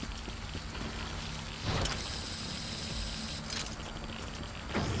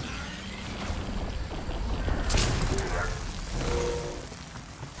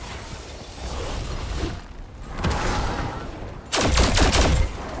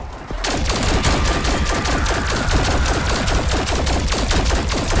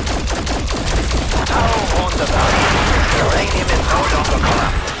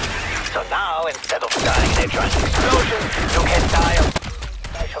 Instead of dying in a giant explosion, you can die of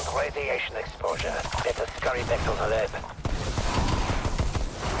special radiation exposure. Better scurry back to the lab.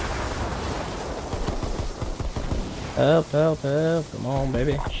 Help, help, help. Come on,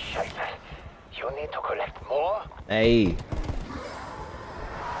 baby. Scheiße. You need to collect more? Hey.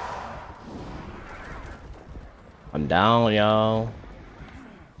 I'm down, y'all.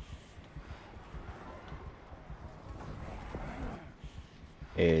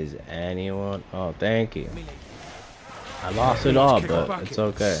 Is anyone? Oh, thank you. I lost it all, but it's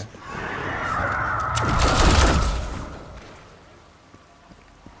okay.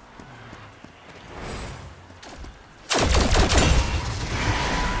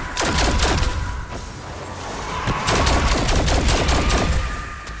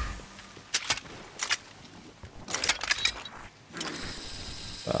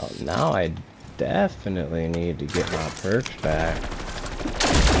 Well, now I definitely need to get my perks back.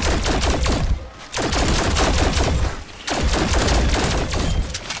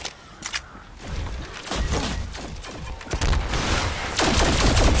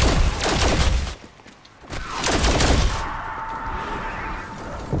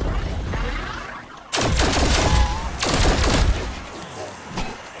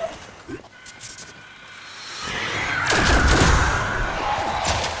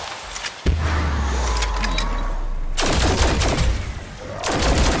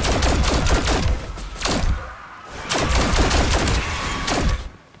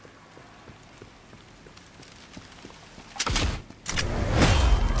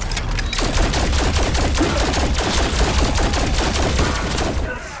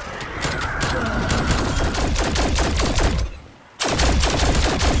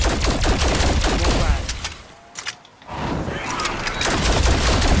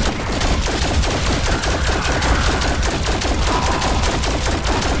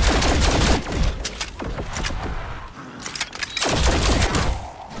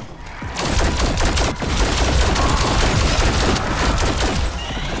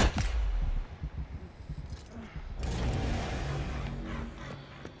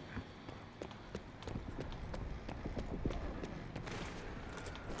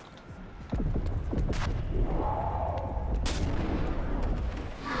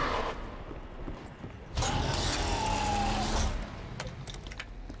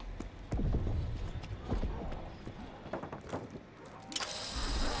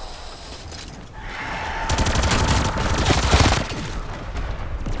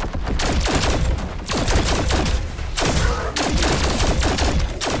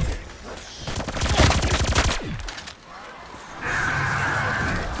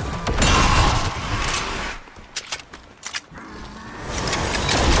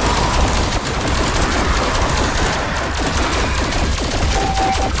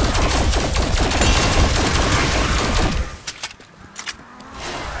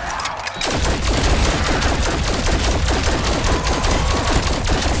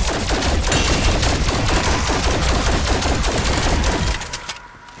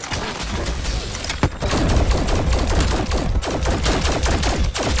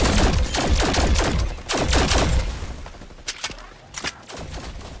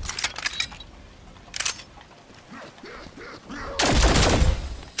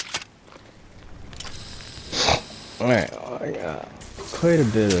 Alright, I got quite a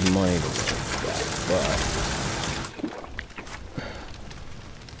bit of money to make back, but...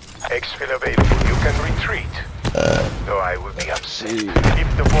 Exfil available. You can retreat. Though I would be upset if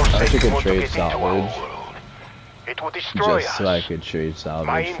the I should Forsaken want to trade get into our salvage. world. It would destroy Just us. so I could trade salvage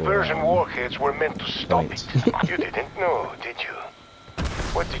My for, inversion warheads were meant to stop points. it. You didn't know, did you?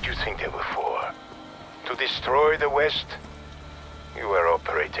 What did you think they were for? To destroy the West? You were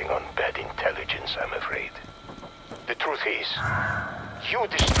operating on bad intelligence, I'm afraid. The truth is, you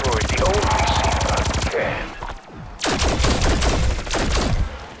destroyed the only thing I can.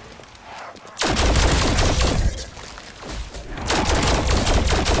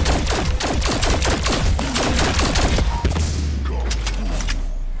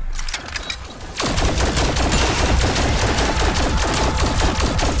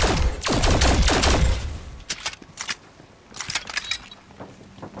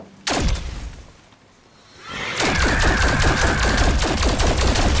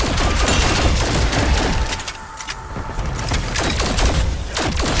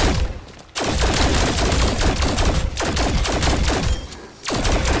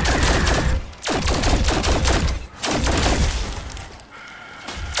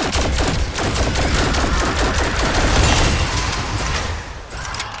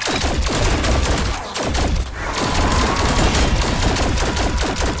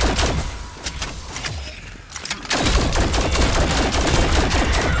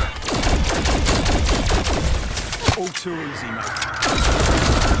 All too easy, mate.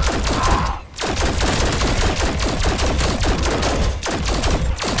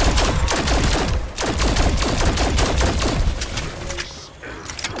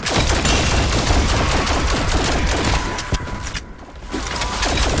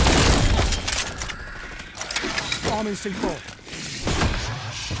 Arming C4.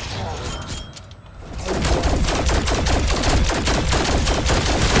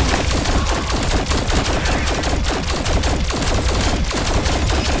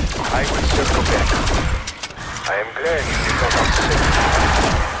 I will circle back. I am glad you did not upset me.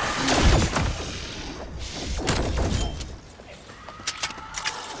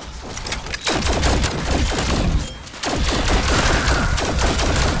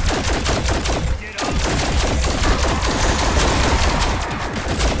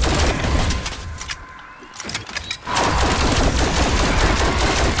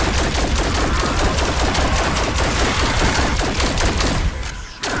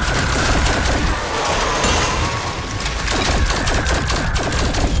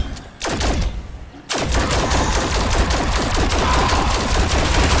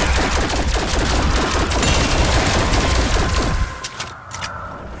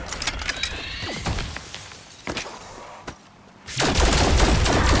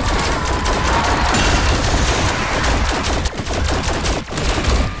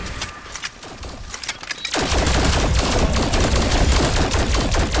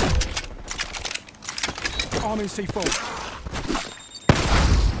 Arming C4.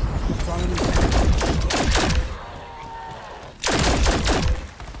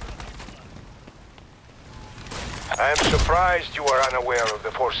 I am surprised you are unaware of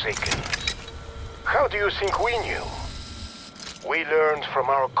the Forsaken. How do you think we knew? We learned from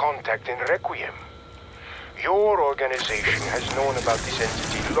our contact in Requiem. Your organization has known about this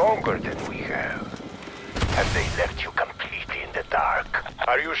entity longer than we have. And they left you completely in the dark.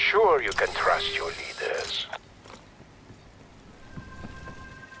 Are you sure you can trust your leaders?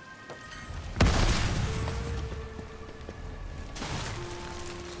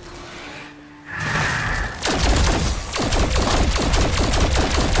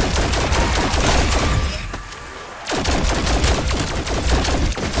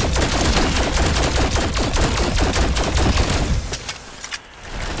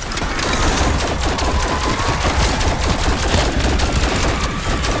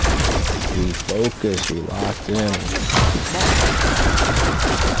 Focus, we locked in.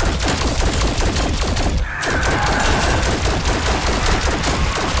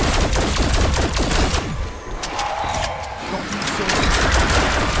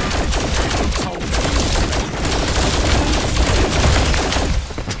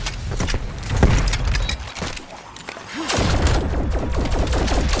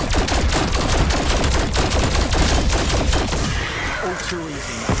 All too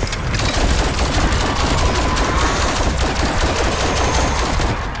easy.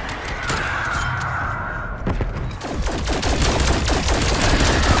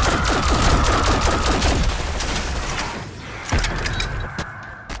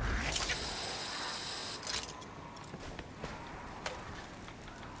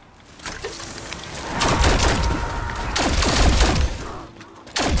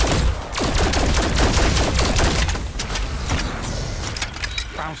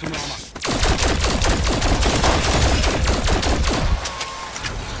 Bouncing armor.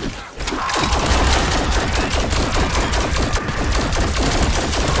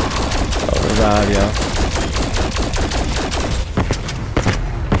 Oh, revive, yo.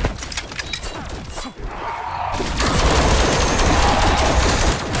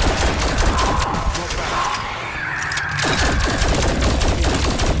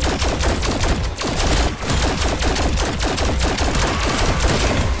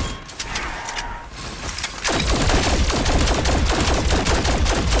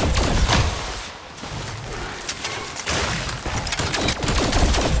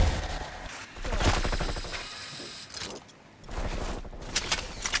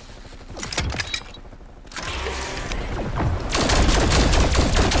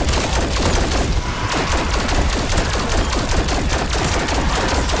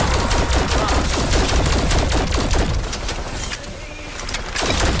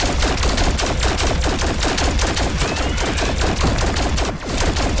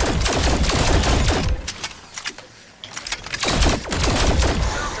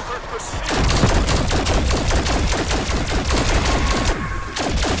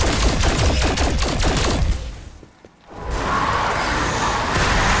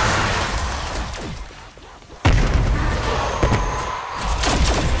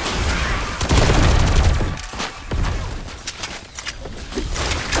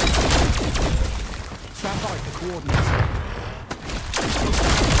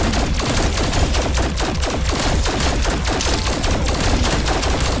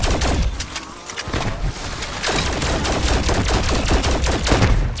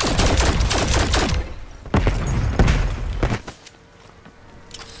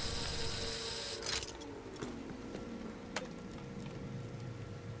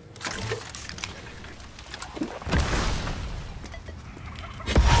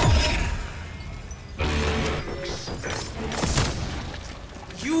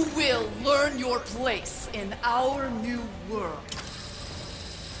 place in our new world.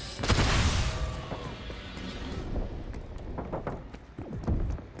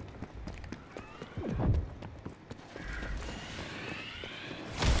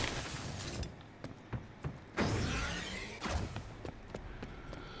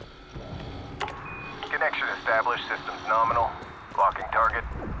 Connection established. Systems nominal. Locking target.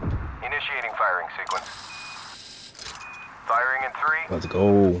 Initiating firing sequence. Firing in 3, Let's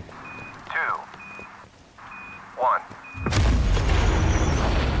go. 2, 1.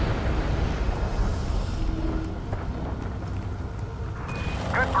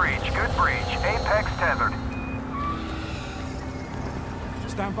 Good breach, good breach. Apex tethered.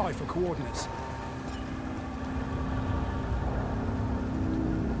 Stand by for coordinates.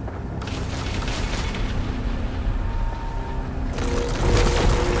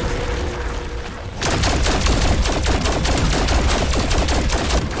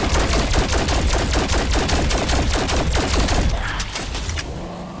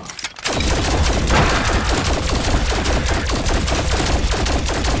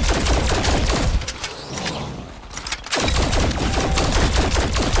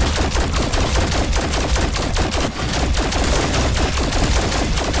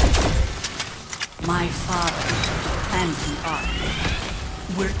 My father and the army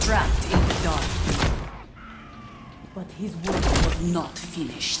were trapped in the dark. But his work was not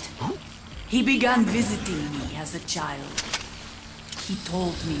finished. He began visiting me as a child. He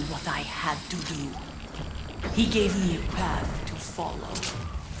told me what I had to do. He gave me a path to follow.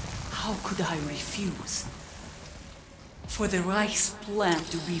 How could I refuse? For the Reich's plan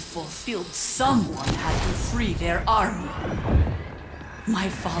to be fulfilled, someone had to free their army. My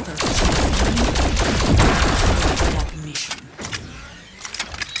father chose me for that mission.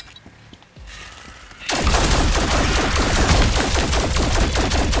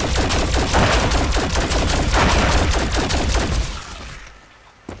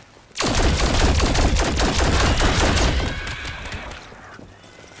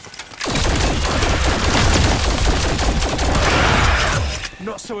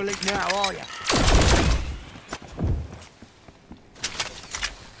 Not so elite now, are you?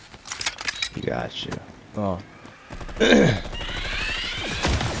 Gotcha. Oh.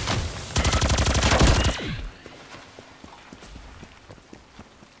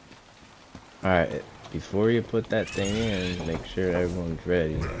 Alright, before you put that thing in, make sure everyone's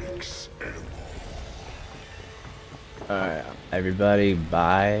ready. Alright, everybody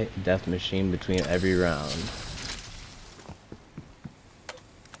buy death machine between every round.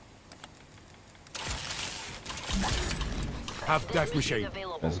 Have death machine.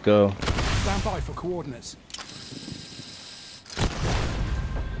 Let's go. Stand by for coordinates.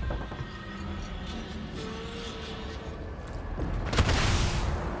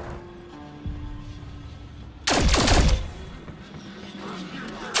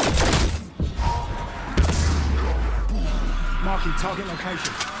 Marking target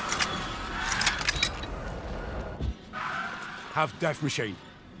location. Have death machine.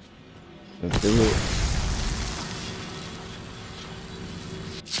 Let's do it.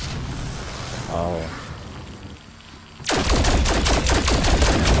 Oh.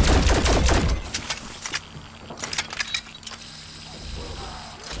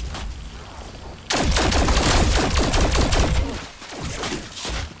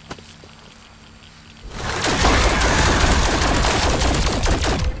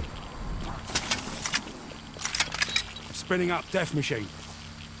 Spinning up death machine.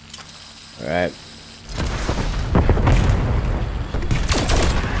 All right.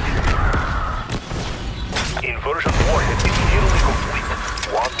 Inversion warhead is nearly complete.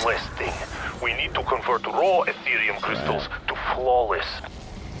 One less thing. We need to convert raw Ethereum crystals to flawless.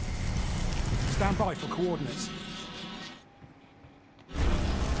 Stand by for coordinates.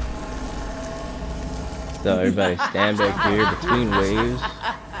 So everybody stand back here between waves.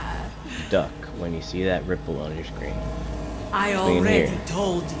 Duck when you see that ripple on your screen. I Between already here.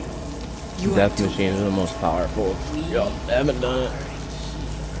 told you. You Death are too machine is the most powerful. Yup, haven't done it.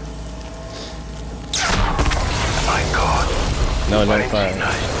 My God. No, no fire.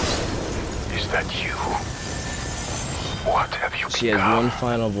 Is that you? What have you She has one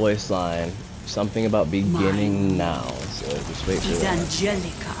final voice line. Something about beginning now. So just wait for is that.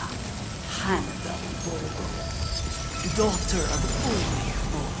 Angelica, Hannibal Bogo, daughter of Ulrich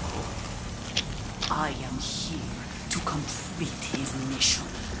Bogo. I am here to complete his mission.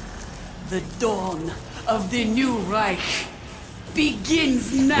 The dawn of the new Reich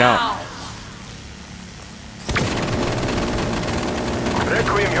begins now.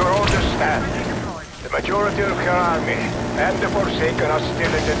 Requiem, you understand. The majority of your army and the Forsaken are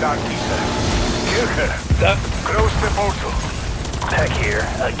still in the Dark Ether. Close the portal. Back here,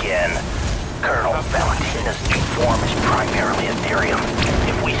 again. Colonel, Valentina's new form is primarily Ethereum.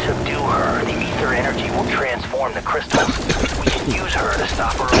 If we subdue her, the ether energy will transform the crystals. We can use her to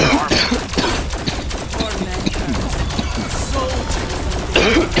stop her own army.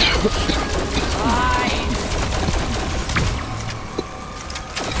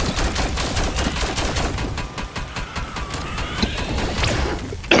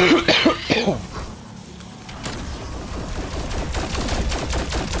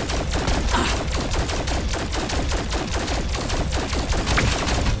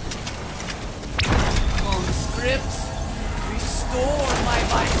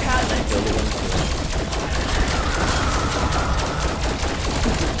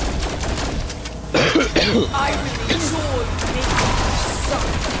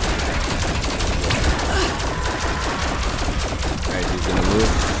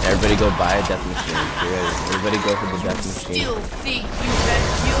 Everybody go buy a death machine. Everybody go for the death machine. Still think you can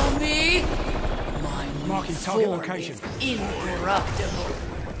kill me? My Marking target location. Incorruptible.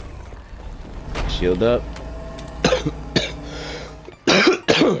 Shield up.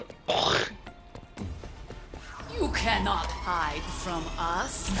 You cannot hide from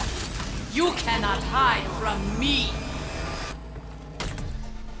us. You cannot hide from me.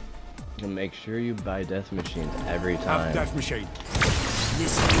 And make sure you buy death machines every Have time. death machine.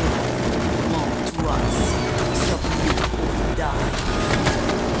 This world belongs to us, so you die.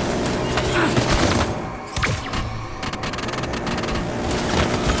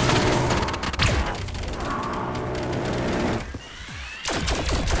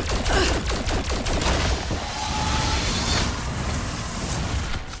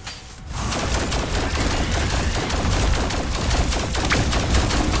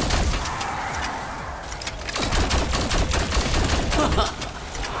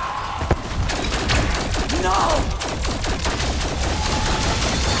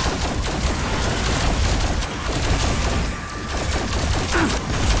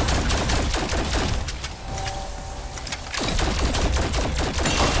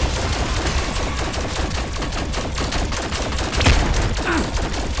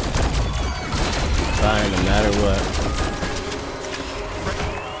 Fine, no matter what.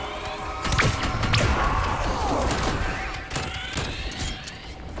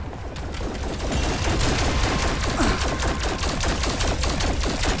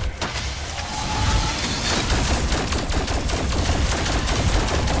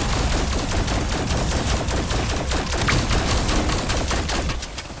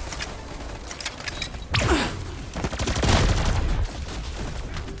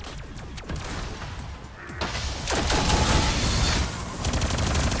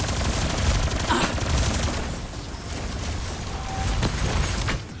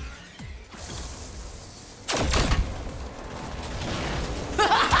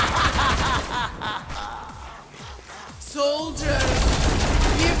 Soldiers,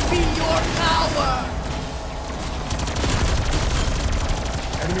 give me your power!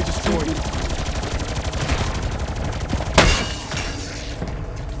 Enemy destroyed.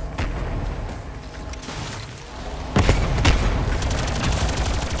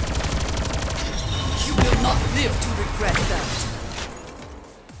 You will not live to regret that.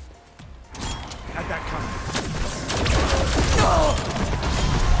 Had that coming. No!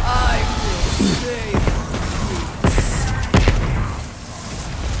 I will save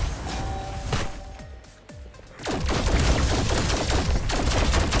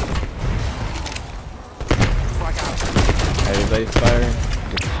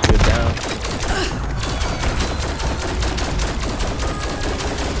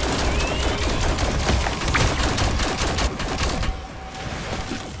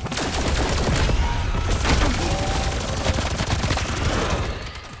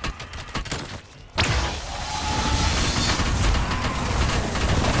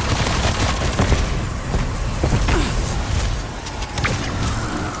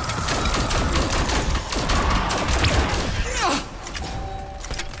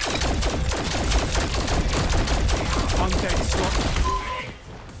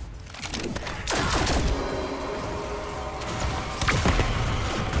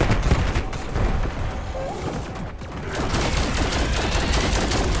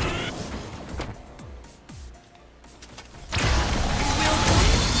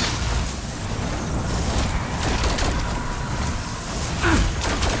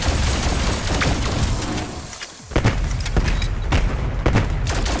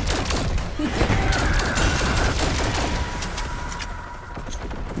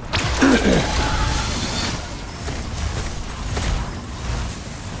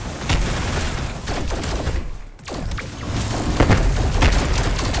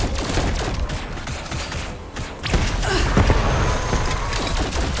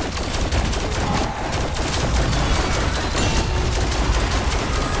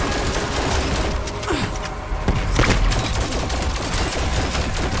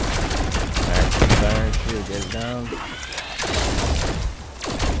Get it down.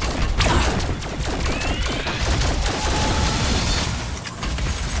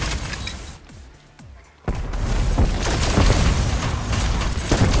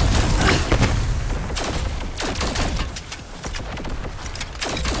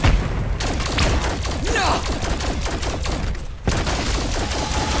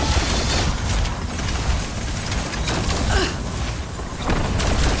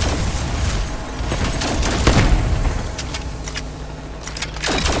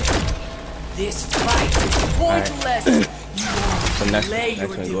 This fight is pointless. So next Lay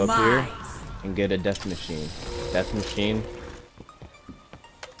one, your go up here demise. and get a death machine. Death machine.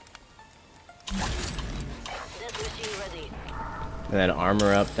 And then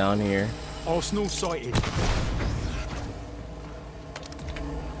armor up down here. Arsenal sighted.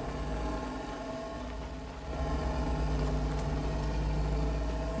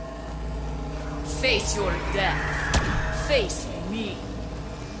 Face your death. Face me.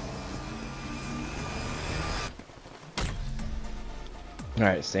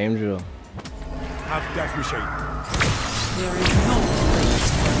 Alright, same drill. Have death machine. There is no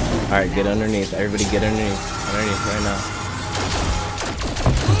place. Alright, get underneath. Everybody get underneath. Underneath right now.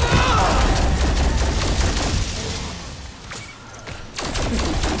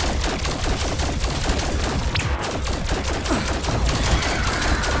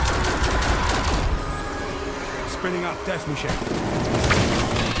 Spinning up death machine.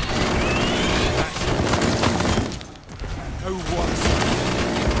 Who wants?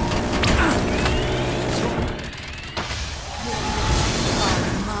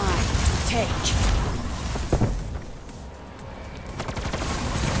 Mine to take.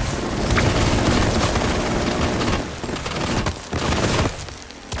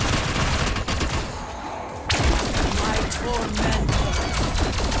 My tormentors.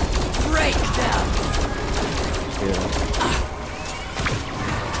 Break them. Yeah.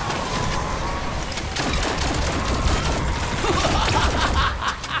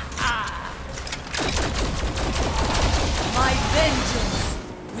 My vengeance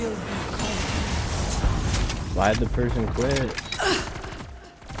will be complete. Why'd the person quit?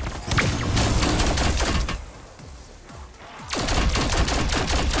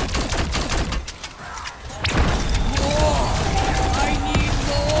 I need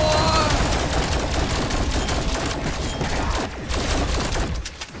more.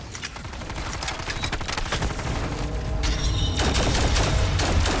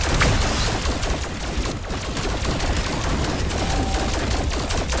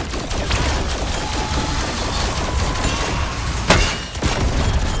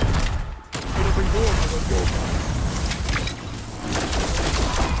 It'll be warmer than your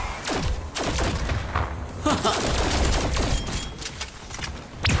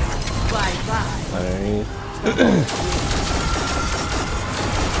Bye bye. Underneath.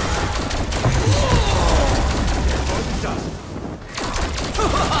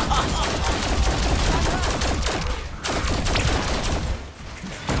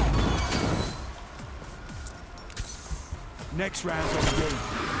 next round's on you.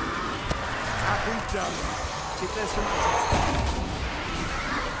 Happy done. See if there's some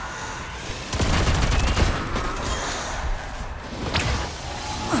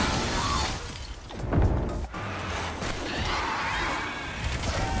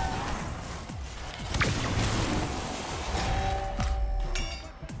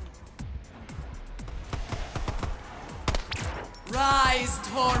Rise,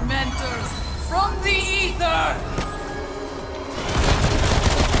 tormentors, from the ether!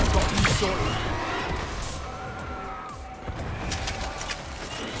 got you sorted.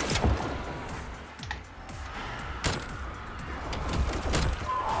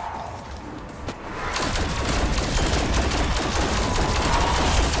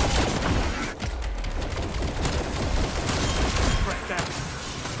 Break that.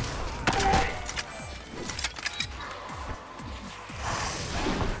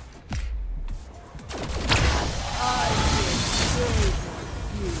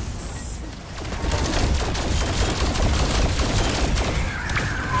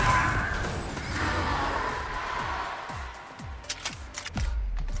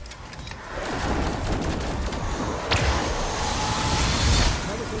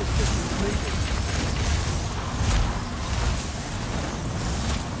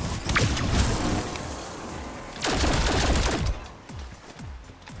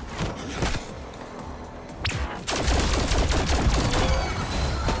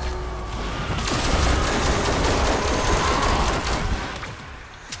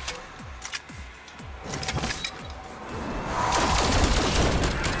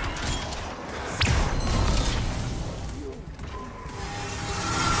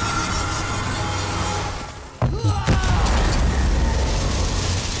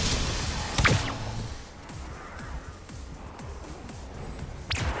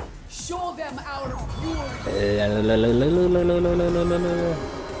 Show them our fury.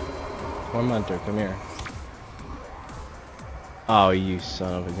 Storm Hunter, come here. Oh, you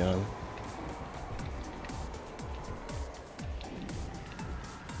son of a gun.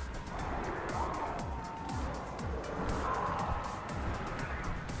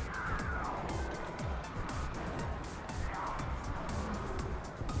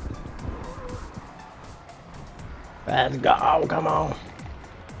 Let's go, come on.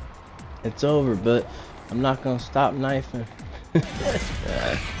 It's over, but I'm not gonna stop knifing.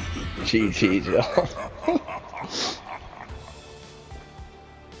 GG, y'all.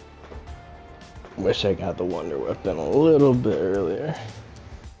 Wish I got the wonder weapon a little bit earlier.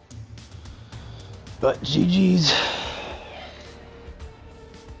 But GG's.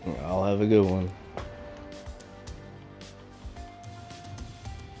 I'll have a good one.